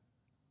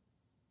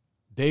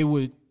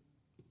would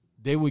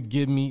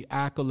give me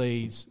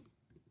accolades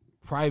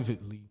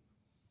privately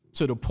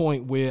to the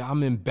point where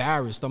I'm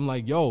embarrassed. I'm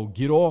like, yo,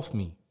 get off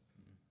me.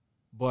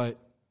 But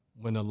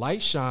when the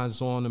light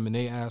shines on them and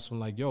they ask them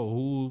like, yo,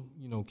 who,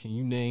 can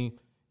you name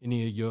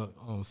any of your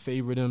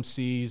favorite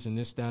MCs and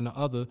this, that, and the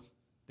other,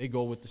 they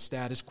go with the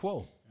status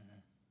quo.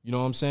 You know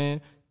what I'm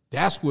saying?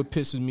 That's what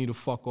pisses me the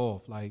fuck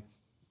off. Like,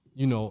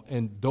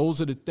 and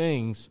those are the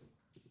things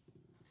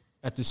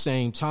at the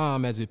same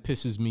time as it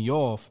pisses me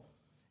off,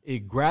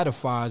 it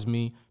gratifies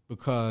me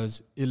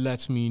because it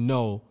lets me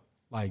know,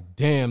 like,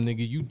 damn,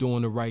 nigga, you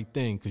doing the right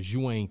thing because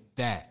you ain't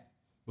that.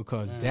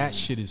 Because that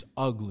shit is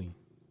ugly.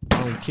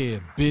 I don't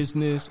care.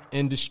 Business,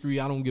 industry,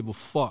 I don't give a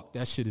fuck.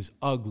 That shit is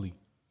ugly.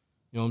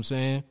 You know what I'm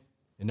saying?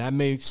 And that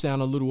may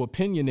sound a little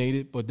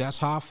opinionated, but that's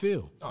how I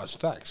feel. No, it's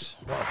facts.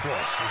 Well, of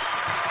course.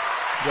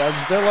 Guys,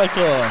 is there like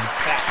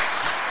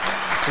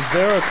is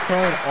there a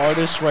current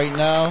artist right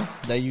now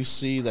that you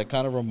see that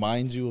kind of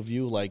reminds you of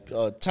you, like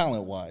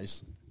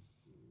talent-wise?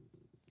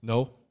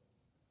 No.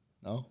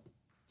 No?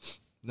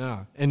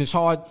 Nah. And it's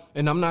hard,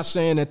 and I'm not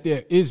saying that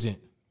there isn't.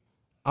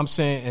 I'm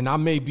saying, and I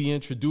may be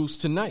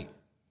introduced tonight.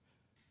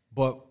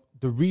 But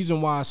the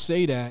reason why I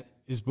say that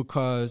is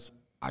because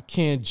I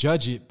can't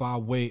judge it by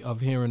way of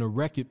hearing a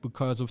record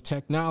because of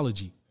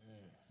technology.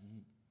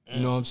 You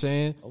know what I'm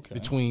saying? Okay.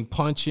 Between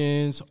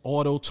punch-ins,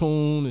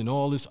 auto-tune, and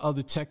all this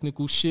other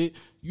technical shit,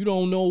 you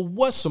don't know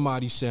what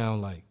somebody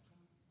sound like.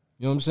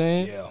 You know what I'm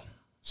saying? Yeah.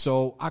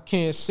 So I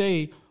can't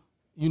say,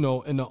 and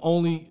the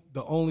only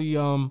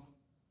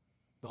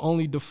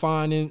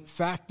defining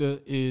factor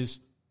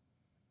is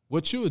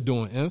what you're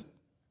doing, Em.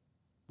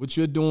 What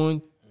you're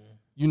doing,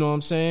 you know what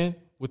I'm saying,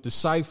 with the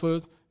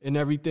ciphers and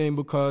everything,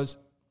 because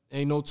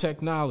ain't no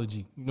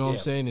technology. You know what I'm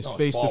saying? It's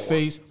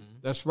face-to-face.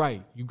 That's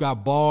right. You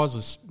got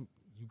bars,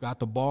 you got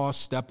the bars,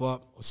 step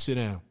up or sit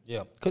down.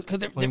 Yeah, because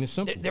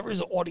there is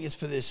an audience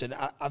for this, and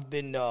I've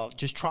been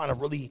just trying to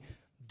really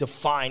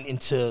define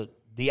into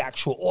the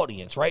actual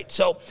audience, right?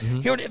 So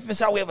here at the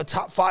Infamous Hour, we have a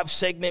top 5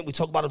 segment. We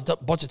talk about a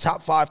bunch of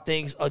top 5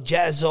 things.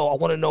 Jaz-O, I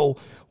want to know,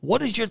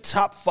 what is your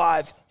top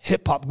 5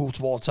 hip-hop groups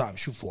of all time?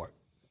 Shoot for it.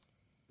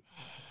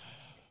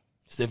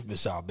 It's the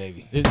Infamous Hour,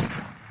 baby. This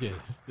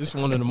is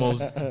one of the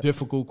most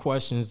difficult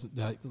questions,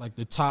 that, like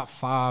the top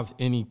 5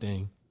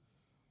 anything.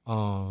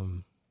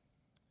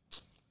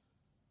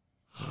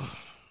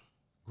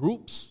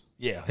 Groups?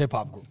 Yeah,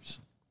 hip-hop groups.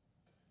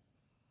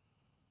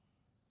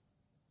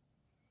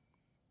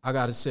 I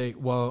got to say,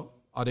 well,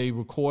 are they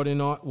recording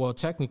on? Well,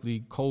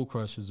 technically, Cold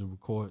Crush is a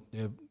record.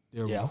 They're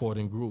a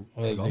recording group.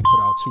 They put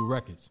out 2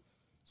 records.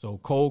 So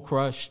Cold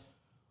Crush,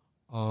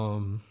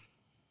 man,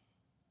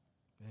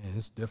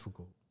 it's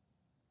difficult.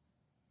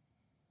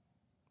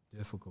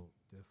 Difficult.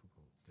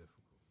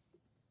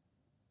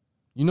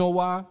 You know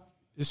why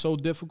it's so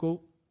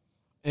difficult?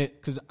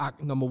 Because,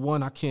 number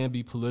one, I can't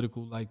be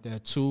political like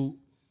that. 2,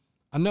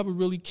 I never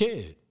really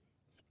cared.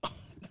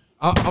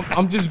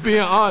 I'm just being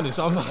honest.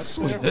 I'm not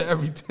sweating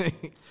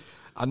everything.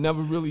 I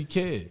never really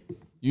cared,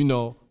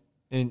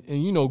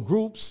 and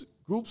groups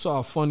are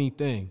a funny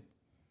thing,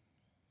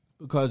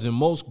 because in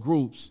most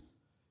groups,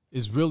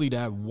 it's really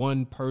that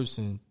one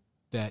person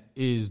that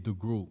is the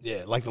group.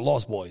 Yeah, like the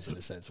Lost Boys in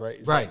a sense, right?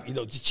 It's right.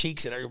 Like, just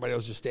Cheeks and everybody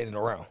else just standing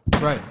around.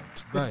 Right.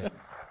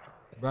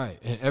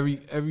 And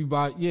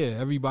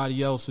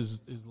everybody else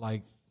is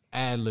like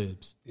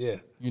ad-libs. Yeah.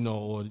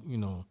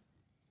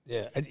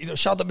 Yeah, and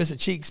shout out to Mr.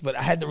 Cheeks, but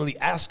I had to really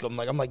ask him.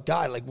 Like, I'm like,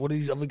 God, like, what do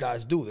these other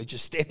guys do? They're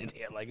just standing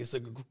there, like it's a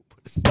group.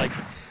 It's like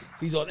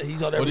he's on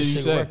every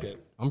single record.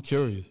 I'm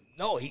curious.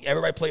 No,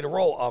 everybody played a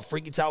role.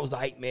 Freaky Todd was the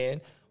hype man.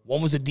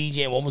 One was the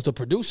DJ, and one was the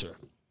producer.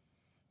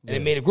 And they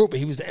made a group, and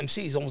he was the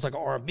MC. It's almost like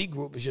an R&B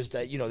group. It's just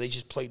that they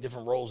just play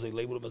different roles. They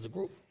labeled them as a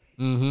group.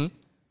 Mm-hmm.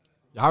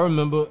 I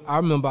remember.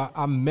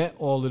 I met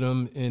all of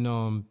them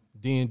in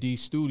D&D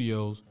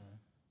Studios.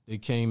 They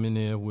came in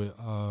there with.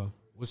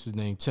 What's his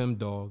name? Tim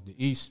Dog, the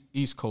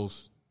East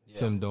Coast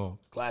Tim Dog.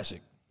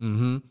 Classic.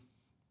 Mm-hmm.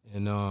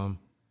 And I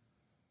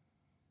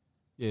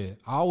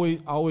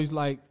always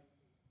like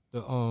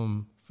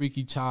the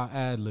Freaky Child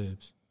ad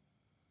libs.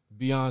 To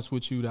be honest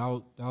with you,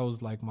 that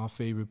was like my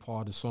favorite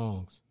part of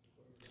songs.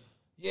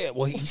 Yeah,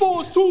 well,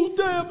 before it's too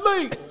damn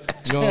late.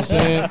 You know what I'm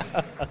saying?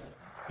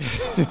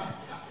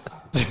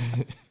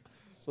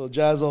 So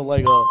Jaz-O,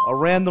 like a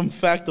random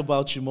fact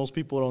about you, most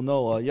people don't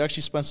know. You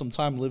actually spent some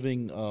time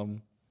living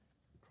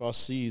across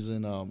seas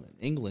in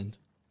England.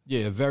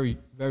 Yeah, a very,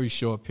 very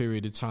short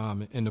period of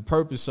time. And the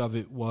purpose of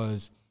it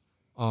was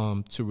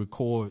to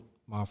record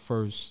my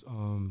first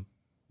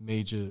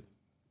major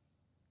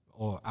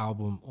or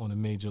album on a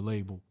major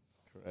label.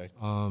 Correct.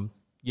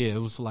 Yeah,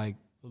 it was like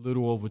a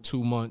little over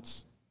 2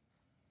 months,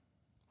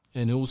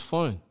 and it was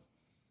fun.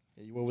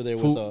 Yeah, you were over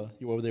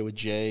there with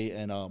Jay,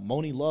 and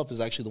Moni Love is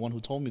actually the one who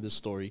told me this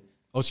story.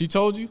 Oh, she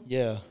told you?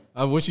 Yeah.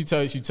 What she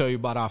tell you? She tell you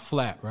about our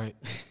flat, right?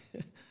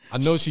 I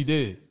know she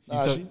did.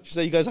 She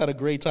said you guys had a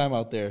great time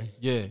out there.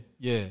 Yeah,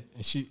 yeah.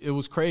 And it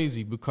was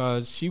crazy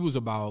because she was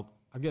about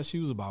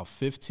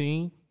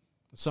 15,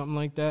 something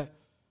like that.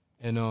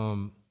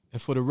 And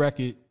for the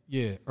record,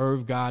 yeah,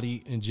 Irv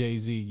Gotti and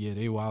Jay-Z, yeah,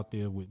 they were out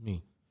there with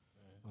me.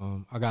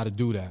 I got to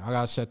do that. I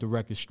got to set the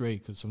record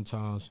straight because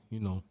sometimes,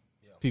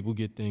 people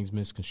get things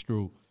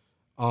misconstrued.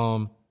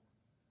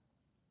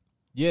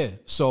 Yeah,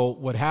 so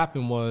what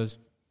happened was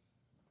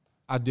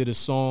I did a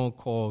song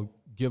called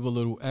Give a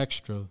Little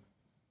Extra,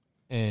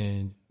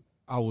 and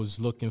I was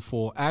looking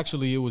for,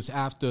 actually it was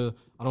after,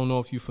 I don't know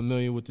if you're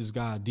familiar with this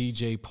guy,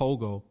 DJ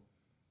Pogo.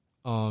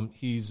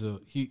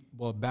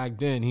 Back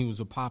then he was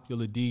a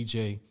popular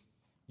DJ,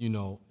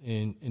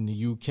 in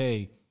the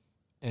UK,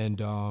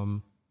 and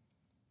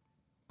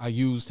I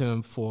used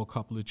him for a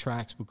couple of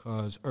tracks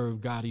because Irv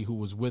Gotti, who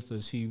was with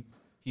us, he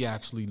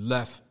actually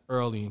left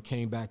early and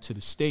came back to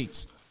the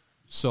States.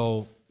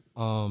 So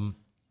after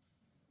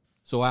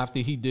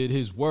he did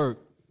his work,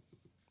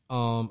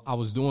 I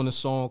was doing a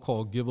song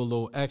called Give a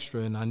Little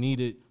Extra, and I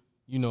needed,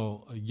 a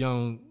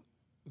young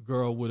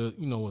girl with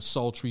a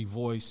sultry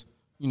voice,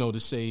 to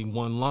say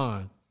one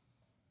line.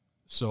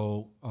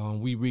 So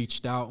we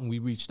reached out to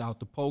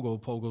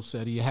Pogo. Pogo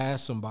said he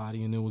had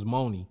somebody, and it was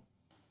Moni.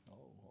 Oh,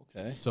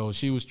 okay. So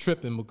she was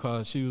tripping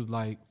because she was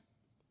like,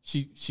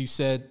 she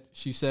said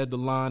the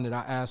line that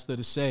I asked her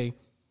to say,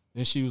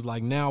 and she was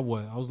like, now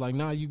what? I was like,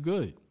 nah, you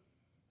good.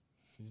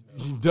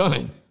 You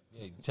done.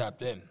 Yeah, you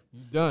tapped in.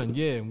 You done,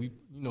 yeah. And we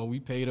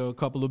paid her a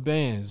couple of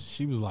bands.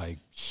 She was like,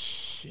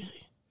 shit.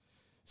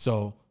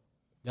 So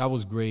that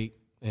was great.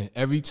 And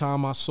every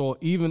time I saw,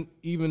 even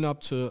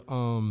up to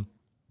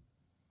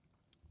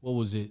what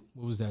was it?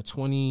 What was that?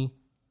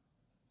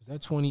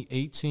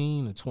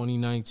 2018 or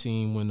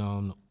 2019 when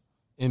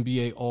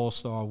NBA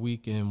All-Star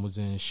Weekend was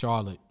in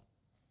Charlotte,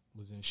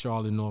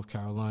 North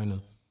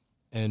Carolina,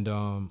 and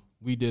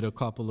we did a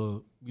couple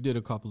of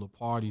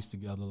parties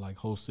together, like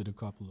hosted a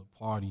couple of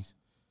parties,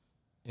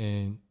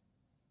 and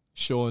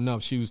sure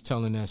enough, she was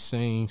telling that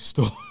same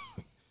story.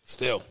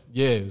 Still,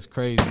 yeah, it was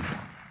crazy.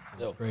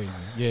 Still crazy.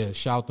 Yeah,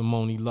 shout to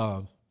Moni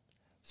Love.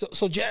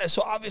 So Jazz.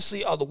 So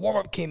obviously, the warm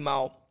up came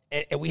out,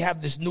 and we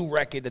have this new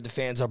record that the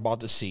fans are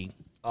about to see.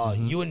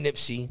 You and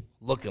Nipsey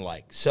looking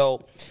like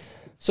so.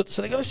 So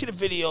they're gonna see the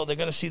video, they're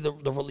gonna see the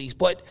release,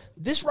 but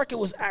this record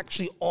was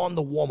actually on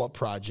the warm up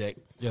project.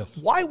 Yes.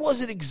 Why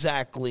was it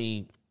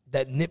exactly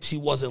that Nipsey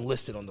wasn't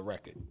listed on the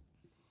record?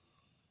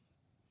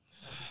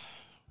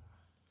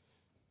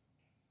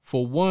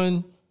 For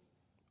one,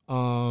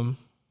 I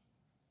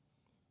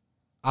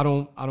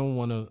don't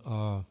want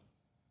to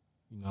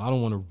I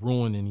don't want to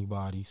ruin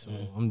anybody, so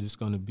I'm just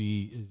going to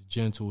be as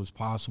gentle as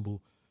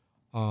possible.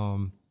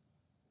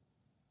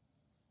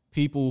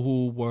 People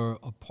who were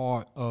a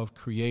part of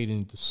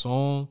creating the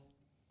song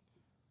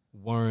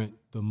weren't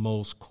the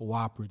most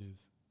cooperative.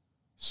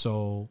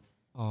 So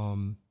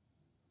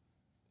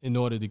in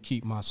order to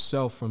keep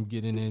myself from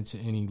getting into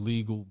any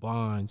legal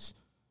binds,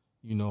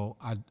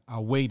 I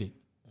waited.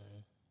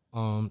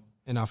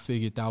 And I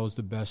figured that was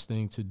the best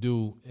thing to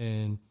do.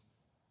 And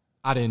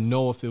I didn't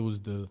know if it was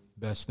the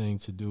best thing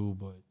to do,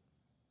 but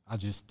I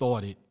just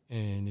thought it.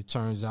 And it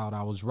turns out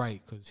I was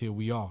right, because here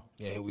we are.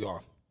 Yeah, here we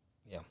are.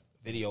 Yeah,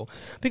 video.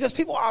 Because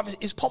people,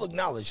 obviously, it's public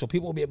knowledge, so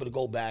people will be able to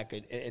go back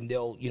and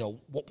they'll,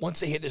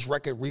 once they hear this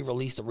record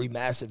re-released, the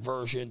remastered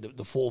version,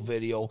 the full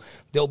video,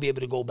 they'll be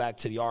able to go back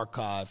to the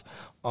archive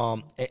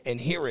and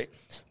hear it.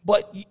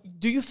 But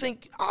do you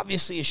think,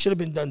 obviously, it should have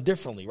been done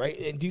differently, right?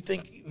 And do you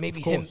think maybe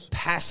him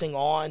passing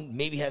on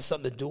maybe has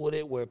something to do with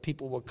it, where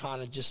people were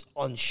kind of just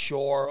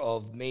unsure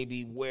of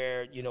maybe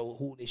where,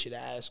 who they should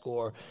ask,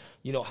 or,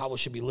 how it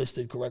should be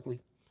listed correctly?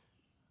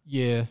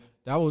 Yeah,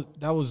 that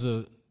was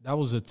a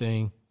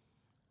thing.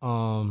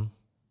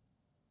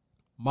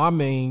 My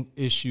main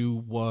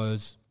issue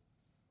was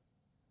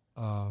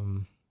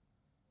I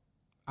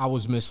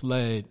was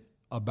misled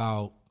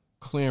about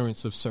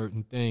clearance of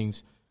certain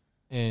things,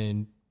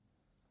 and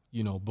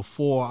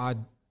before I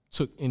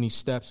took any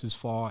steps as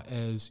far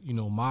as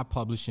my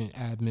publishing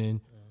admin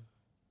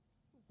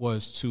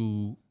was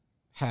to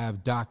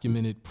have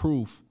documented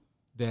proof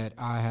that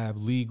I have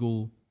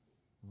legal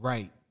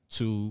right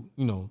to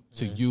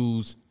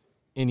use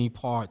any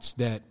parts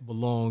that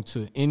belong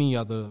to any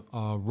other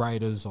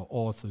writers or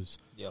authors.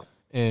 Yeah.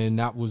 And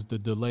that was the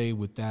delay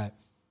with that.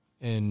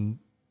 And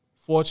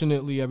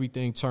fortunately,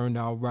 everything turned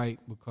out right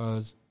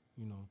because,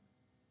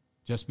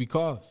 just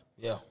because.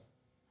 Yeah.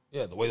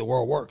 Yeah, the way the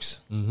world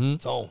works. Mm-hmm.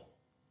 It's on.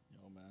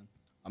 Yo, man,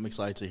 I'm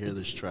excited to hear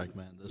this track,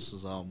 man. This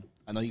is I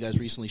know you guys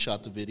recently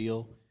shot the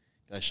video.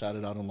 You guys shot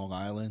it out on Long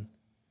Island.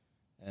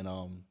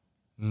 And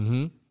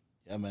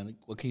yeah, man,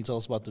 what can you tell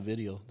us about the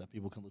video that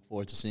people can look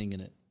forward to seeing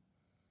in it?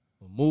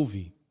 A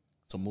movie.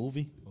 It's a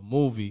movie? A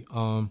movie.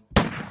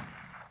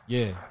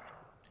 Yeah.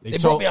 They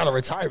brought me out of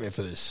retirement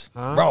for this.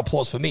 Round of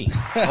applause for me.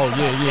 Oh,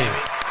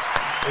 yeah.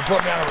 They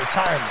brought me out of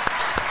retirement.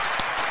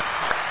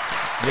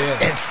 Yeah.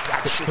 And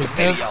got to shoot the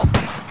video.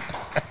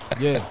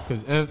 Yeah,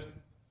 because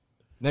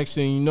next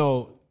thing you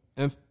know,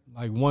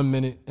 like 1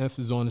 minute, Inf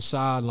is on the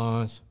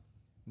sidelines.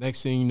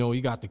 Next thing you know,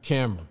 he got the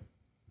camera.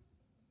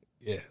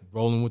 Yeah.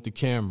 Rolling with the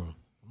camera.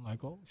 I'm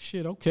like, oh,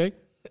 shit, okay.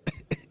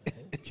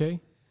 Okay.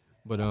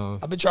 But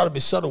I've been trying to be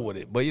subtle with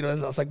it, but,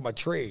 that's like my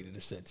trade in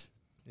a sense.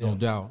 Yeah.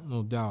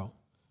 No doubt.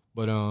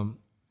 But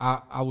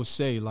I would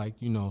say, like,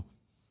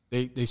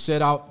 they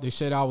said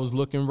I was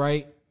looking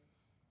right,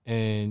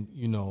 and,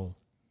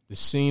 the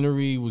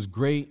scenery was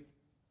great.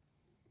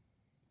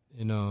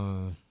 And,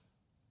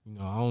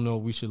 I don't know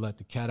if we should let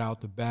the cat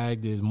out the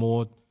bag. There's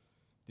more to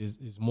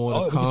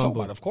come. We can talk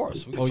about it, of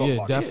course. We can talk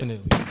about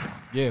definitely. It.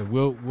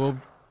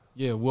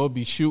 Yeah, we'll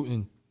be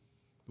shooting.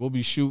 We'll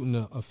be shooting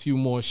a few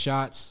more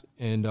shots,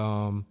 and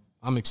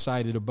I'm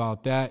excited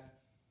about that.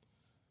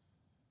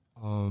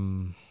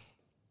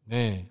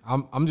 Man,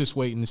 I'm just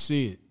waiting to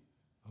see it.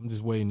 I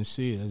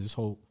just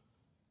hope,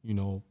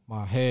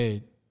 my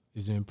head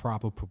is in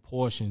proper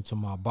proportion to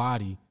my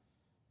body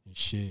and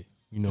shit,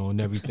 and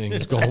everything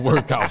is gonna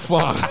work out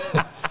fine.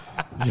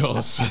 You know what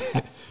I'm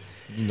saying?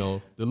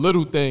 The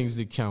little things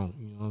that count.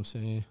 You know what I'm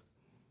saying?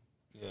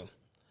 Yeah.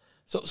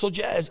 So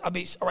Jazz, I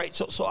mean, all right.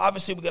 So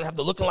obviously we're gonna have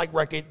the Looking Like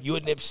record. You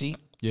and Nipsey,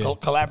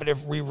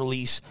 collaborative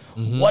re-release.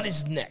 Mm-hmm. What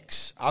is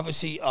next?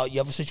 Obviously, you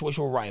have a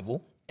situation with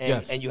Rival.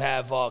 And you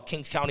have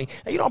Kings County.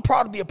 And, I'm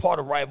proud to be a part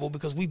of Rival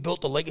because we built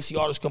the legacy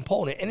artist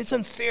component. And it's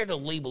unfair to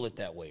label it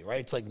that way,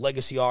 right? It's like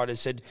legacy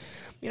artists. And,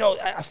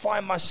 I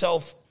find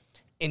myself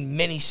in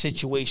many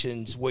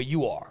situations where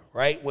you are,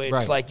 right? Where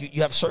it's like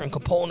you have certain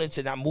components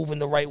and I'm moving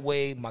the right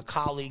way. My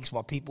colleagues,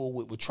 my people,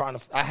 we're trying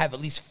to – I have at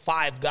least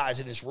 5 guys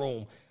in this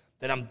room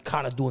that I'm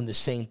kind of doing the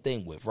same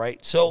thing with, right?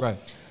 So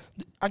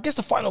I guess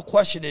the final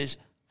question is,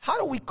 how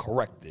do we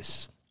correct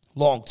this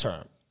long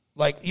term?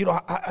 Like,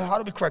 how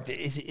do we correct it?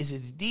 Is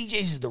it the DJs?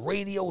 Is it the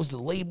radio? Is it the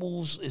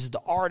labels? Is it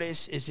the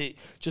artists? Is it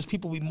just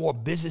people be more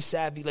business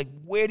savvy? Like,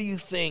 where do you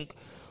think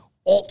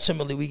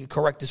ultimately we can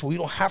correct this where we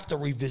don't have to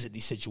revisit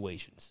these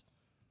situations?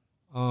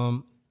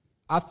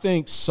 I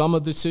think some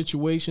of the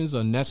situations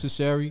are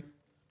necessary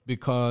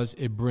because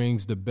it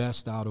brings the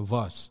best out of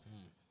us.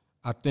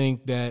 I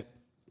think that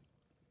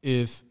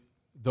if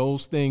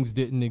those things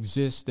didn't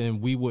exist,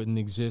 then we wouldn't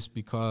exist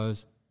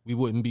because we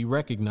wouldn't be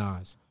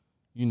recognized.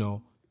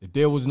 If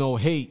there was no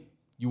hate,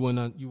 you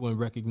wouldn't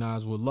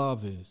recognize what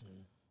love is.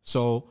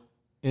 So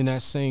in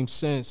that same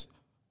sense,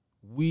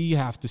 we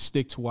have to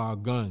stick to our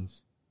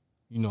guns.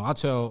 I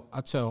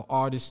tell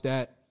artists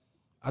that,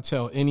 I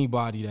tell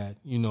anybody that,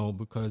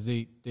 because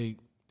they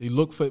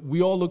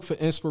we all look for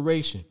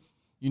inspiration.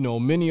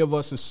 Many of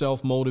us are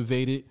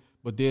self-motivated,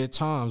 but there are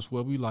times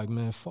where we like,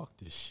 man, fuck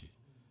this shit.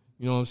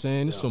 You know what I'm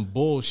saying? It's some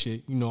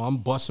bullshit. I'm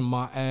busting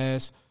my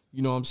ass.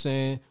 You know what I'm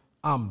saying?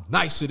 I'm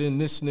nicer than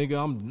this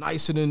nigga. I'm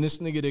nicer than this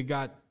nigga that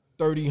got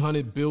 30,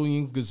 100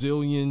 billion,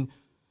 gazillion,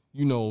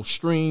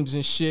 streams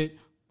and shit.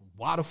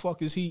 Why the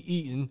fuck is he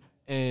eating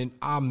and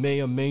I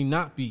may or may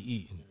not be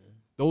eating?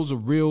 Those are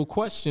real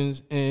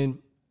questions, and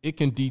it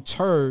can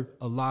deter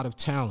a lot of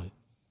talent.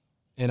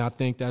 And I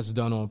think that's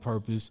done on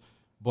purpose.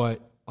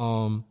 But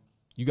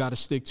you got to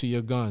stick to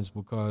your guns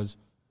because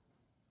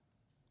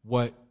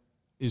what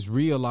is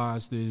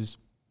realized is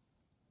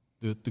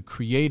the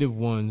creative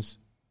ones,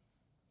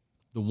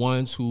 the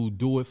ones who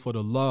do it for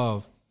the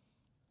love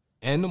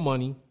and the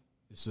money,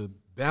 it's a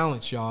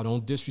balance, y'all.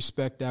 Don't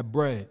disrespect that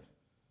bread.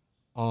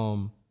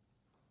 Are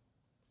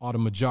the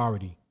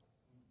majority.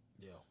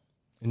 Yeah.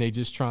 And they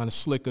just trying to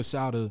slick us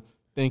out of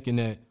thinking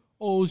that,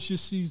 oh, it's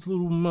just these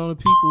little amount of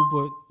people,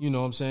 but you know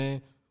what I'm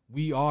saying?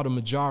 We are the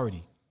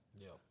majority.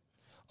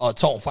 Yeah.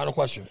 Tone, final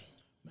question.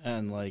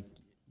 Man, like,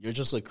 you're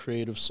just a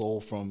creative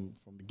soul from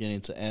beginning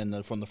to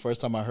end. From the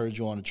first time I heard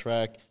you on the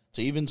track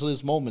to even to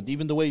this moment,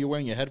 even the way you're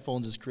wearing your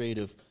headphones is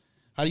creative.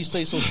 How do you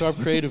stay so sharp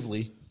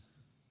creatively?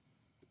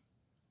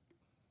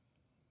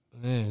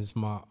 Man, it's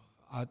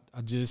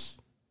I just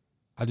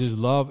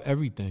love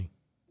everything.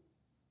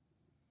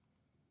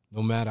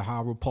 No matter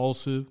how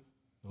repulsive,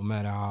 no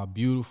matter how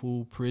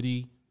beautiful,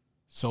 pretty,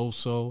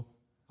 so.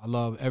 I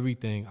love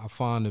everything. I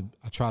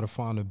try to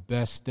find the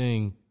best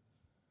thing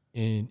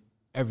in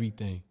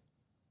everything,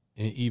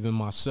 and even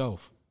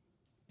myself.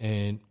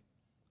 And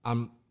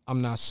I'm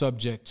not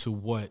subject to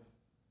what,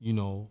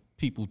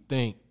 people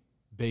think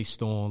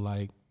based on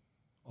like,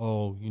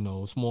 oh,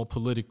 it's more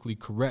politically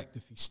correct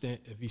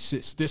if he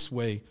sits this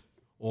way,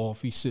 or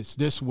if he sits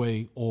this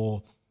way,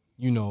 or,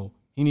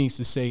 he needs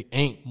to say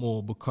ain't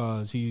more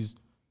because he's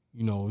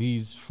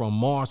from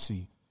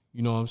Marcy.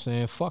 You know what I'm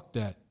saying? Fuck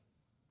that.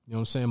 You know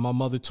what I'm saying? My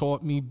mother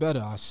taught me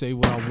better. I say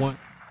what I want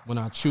when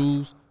I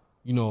choose.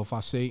 If I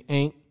say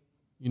ain't,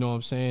 you know what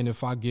I'm saying?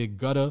 If I get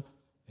gutter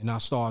and I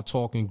start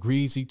talking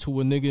greasy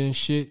to a nigga and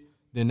shit,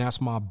 then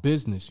that's my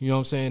business. You know what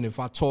I'm saying? If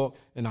I talk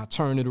and I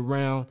turn it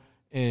around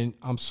and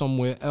I'm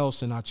somewhere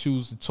else and I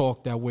choose to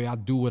talk that way, I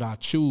do what I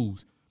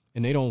choose.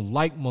 And they don't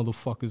like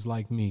motherfuckers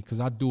like me because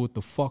I do what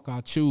the fuck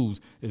I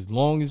choose. As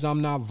long as I'm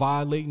not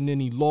violating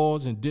any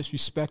laws and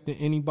disrespecting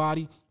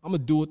anybody, I'm going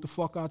to do what the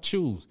fuck I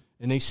choose.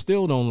 And they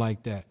still don't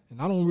like that.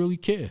 And I don't really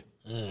care.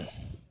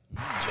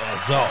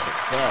 Jaz-O.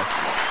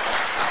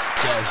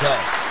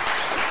 Jaz-O.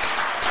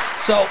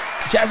 So,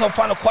 Jaz-O,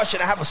 final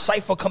question. I have a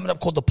cipher coming up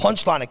called the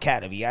Punchline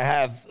Academy. I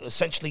have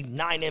essentially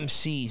 9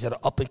 MCs that are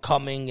up and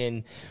coming,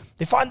 and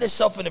they find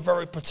themselves in a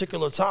very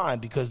particular time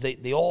because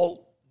they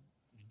all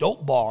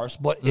dope bars,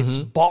 but it's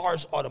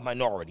bars are the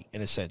minority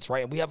in a sense,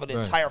 right? And we have an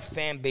entire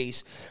fan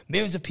base,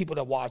 millions of people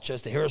that watch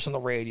us, they hear us on the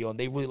radio, and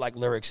they really like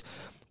lyrics.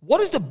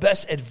 What is the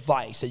best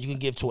advice that you can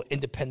give to an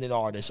independent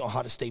artist on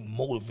how to stay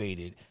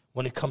motivated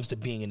when it comes to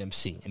being an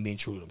MC and being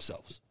true to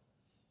themselves?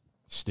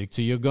 Stick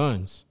to your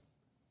guns.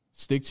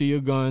 Stick to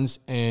your guns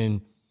and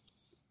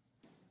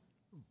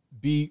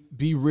be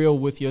real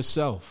with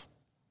yourself.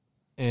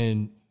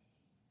 And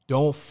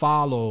don't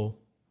follow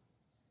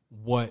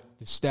what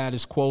the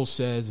status quo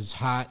says is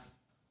hot.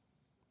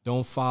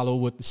 Don't follow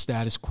what the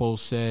status quo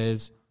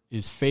says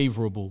is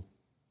favorable.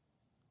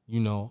 You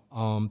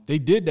know, they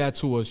did that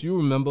to us. You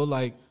remember,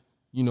 like,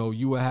 you know,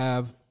 you would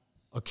have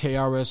a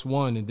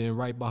KRS-One, and then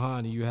right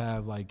behind it, you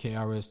have like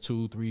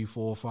KRS-2, 3,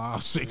 4,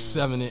 5, 6,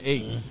 7, and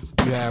 8.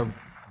 You have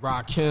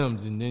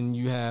Rakims, and then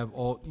you have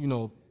all, you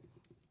know,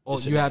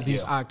 you have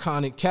these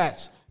iconic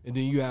cats, and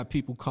then you have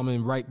people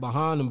coming right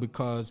behind them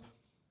because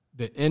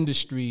the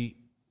industry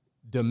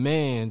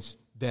demands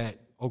that,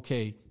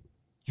 okay,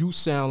 you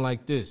sound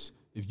like this.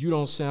 If you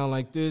don't sound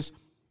like this,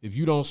 if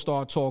you don't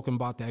start talking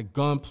about that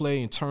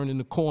gunplay and turning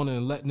the corner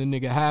and letting the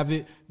nigga have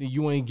it, then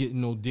you ain't getting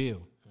no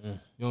deal. You know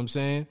what I'm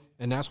saying?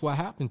 And that's what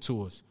happened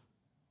to us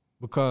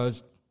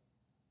because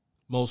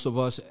most of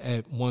us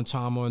at one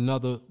time or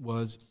another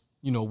was,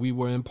 you know, we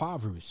were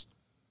impoverished.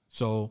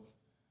 So,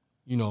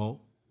 you know,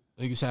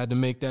 niggas had to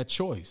make that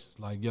choice.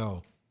 Like,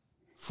 yo,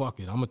 fuck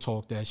it, I'm going to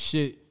talk that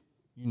shit,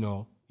 you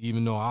know.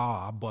 Even though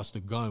I bust a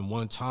gun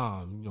one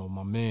time, you know,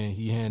 my man,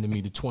 he handed me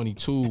the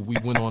 22. We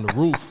went on the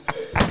roof.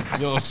 You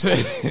know what I'm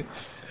saying?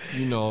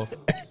 You know,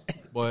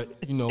 but,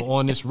 you know,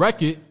 on this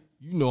record,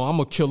 you know, I'm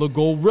a killer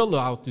gorilla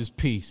out this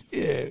piece.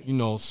 Yeah. You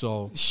know,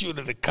 so.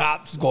 Shooting the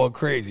cops, going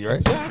crazy, right?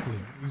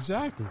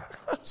 Exactly.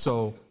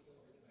 So,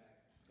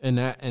 and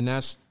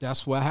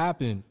that's what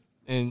happened.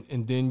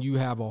 And then you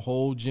have a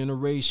whole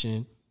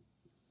generation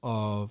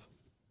of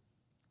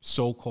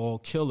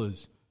so-called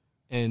killers.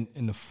 And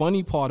the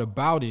funny part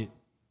about it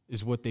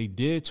is what they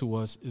did to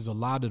us is a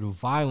lot of the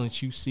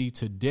violence you see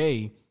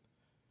today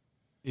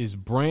is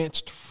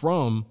branched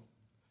from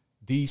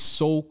these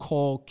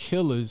so-called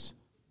killers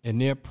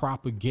and their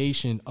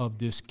propagation of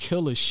this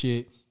killer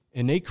shit,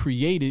 and they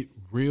created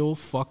real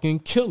fucking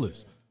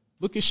killers.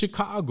 Look at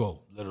Chicago.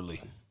 Literally.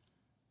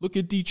 Look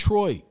at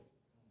Detroit.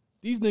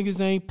 These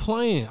niggas ain't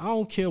playing. I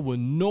don't care what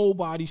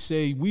nobody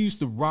say. We used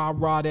to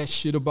rah that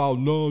shit about,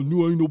 no,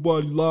 ain't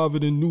nobody live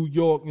in New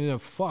York.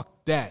 And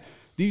fuck that.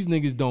 These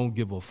niggas don't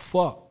give a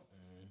fuck.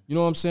 You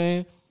know what I'm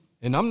saying?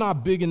 And I'm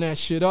not bigging that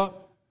shit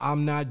up.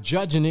 I'm not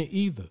judging it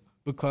either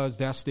because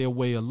that's their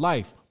way of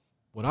life.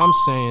 What I'm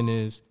saying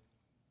is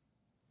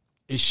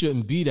it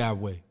shouldn't be that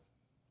way.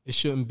 It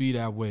shouldn't be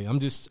that way. I'm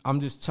just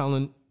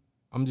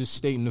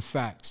stating the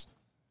facts.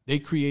 They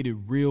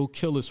created real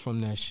killers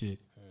from that shit.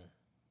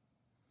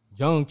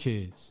 Young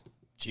kids.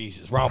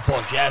 Jesus. Round of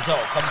applause. Jaz-O,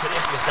 come to the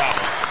Infamous Hour.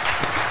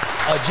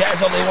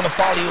 Jaz-O, they want to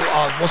follow you.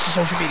 What's the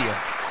social media?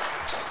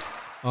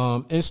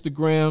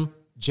 Instagram,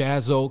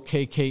 Jaz-O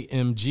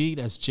KKMG.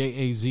 That's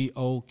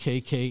J-A-Z-O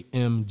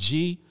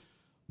KKMG.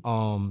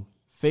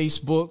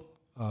 Facebook,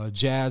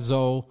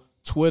 Jaz-O.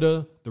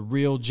 Twitter, The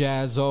Real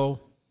Jaz-O.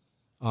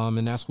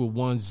 And that's with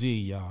 1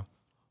 Z, y'all.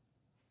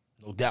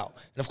 No doubt.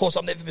 And, of course,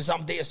 I'm the infamous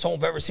Amadeus Tone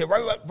Veras here.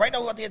 Right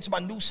now, we're about to get into my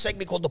new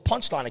segment called the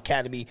Punchline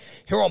Academy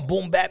here on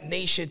Boom Bap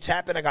Nation.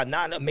 Tapping. I got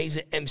 9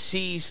 amazing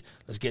MCs.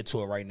 Let's get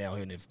to it right now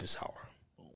here in the Infamous Hour.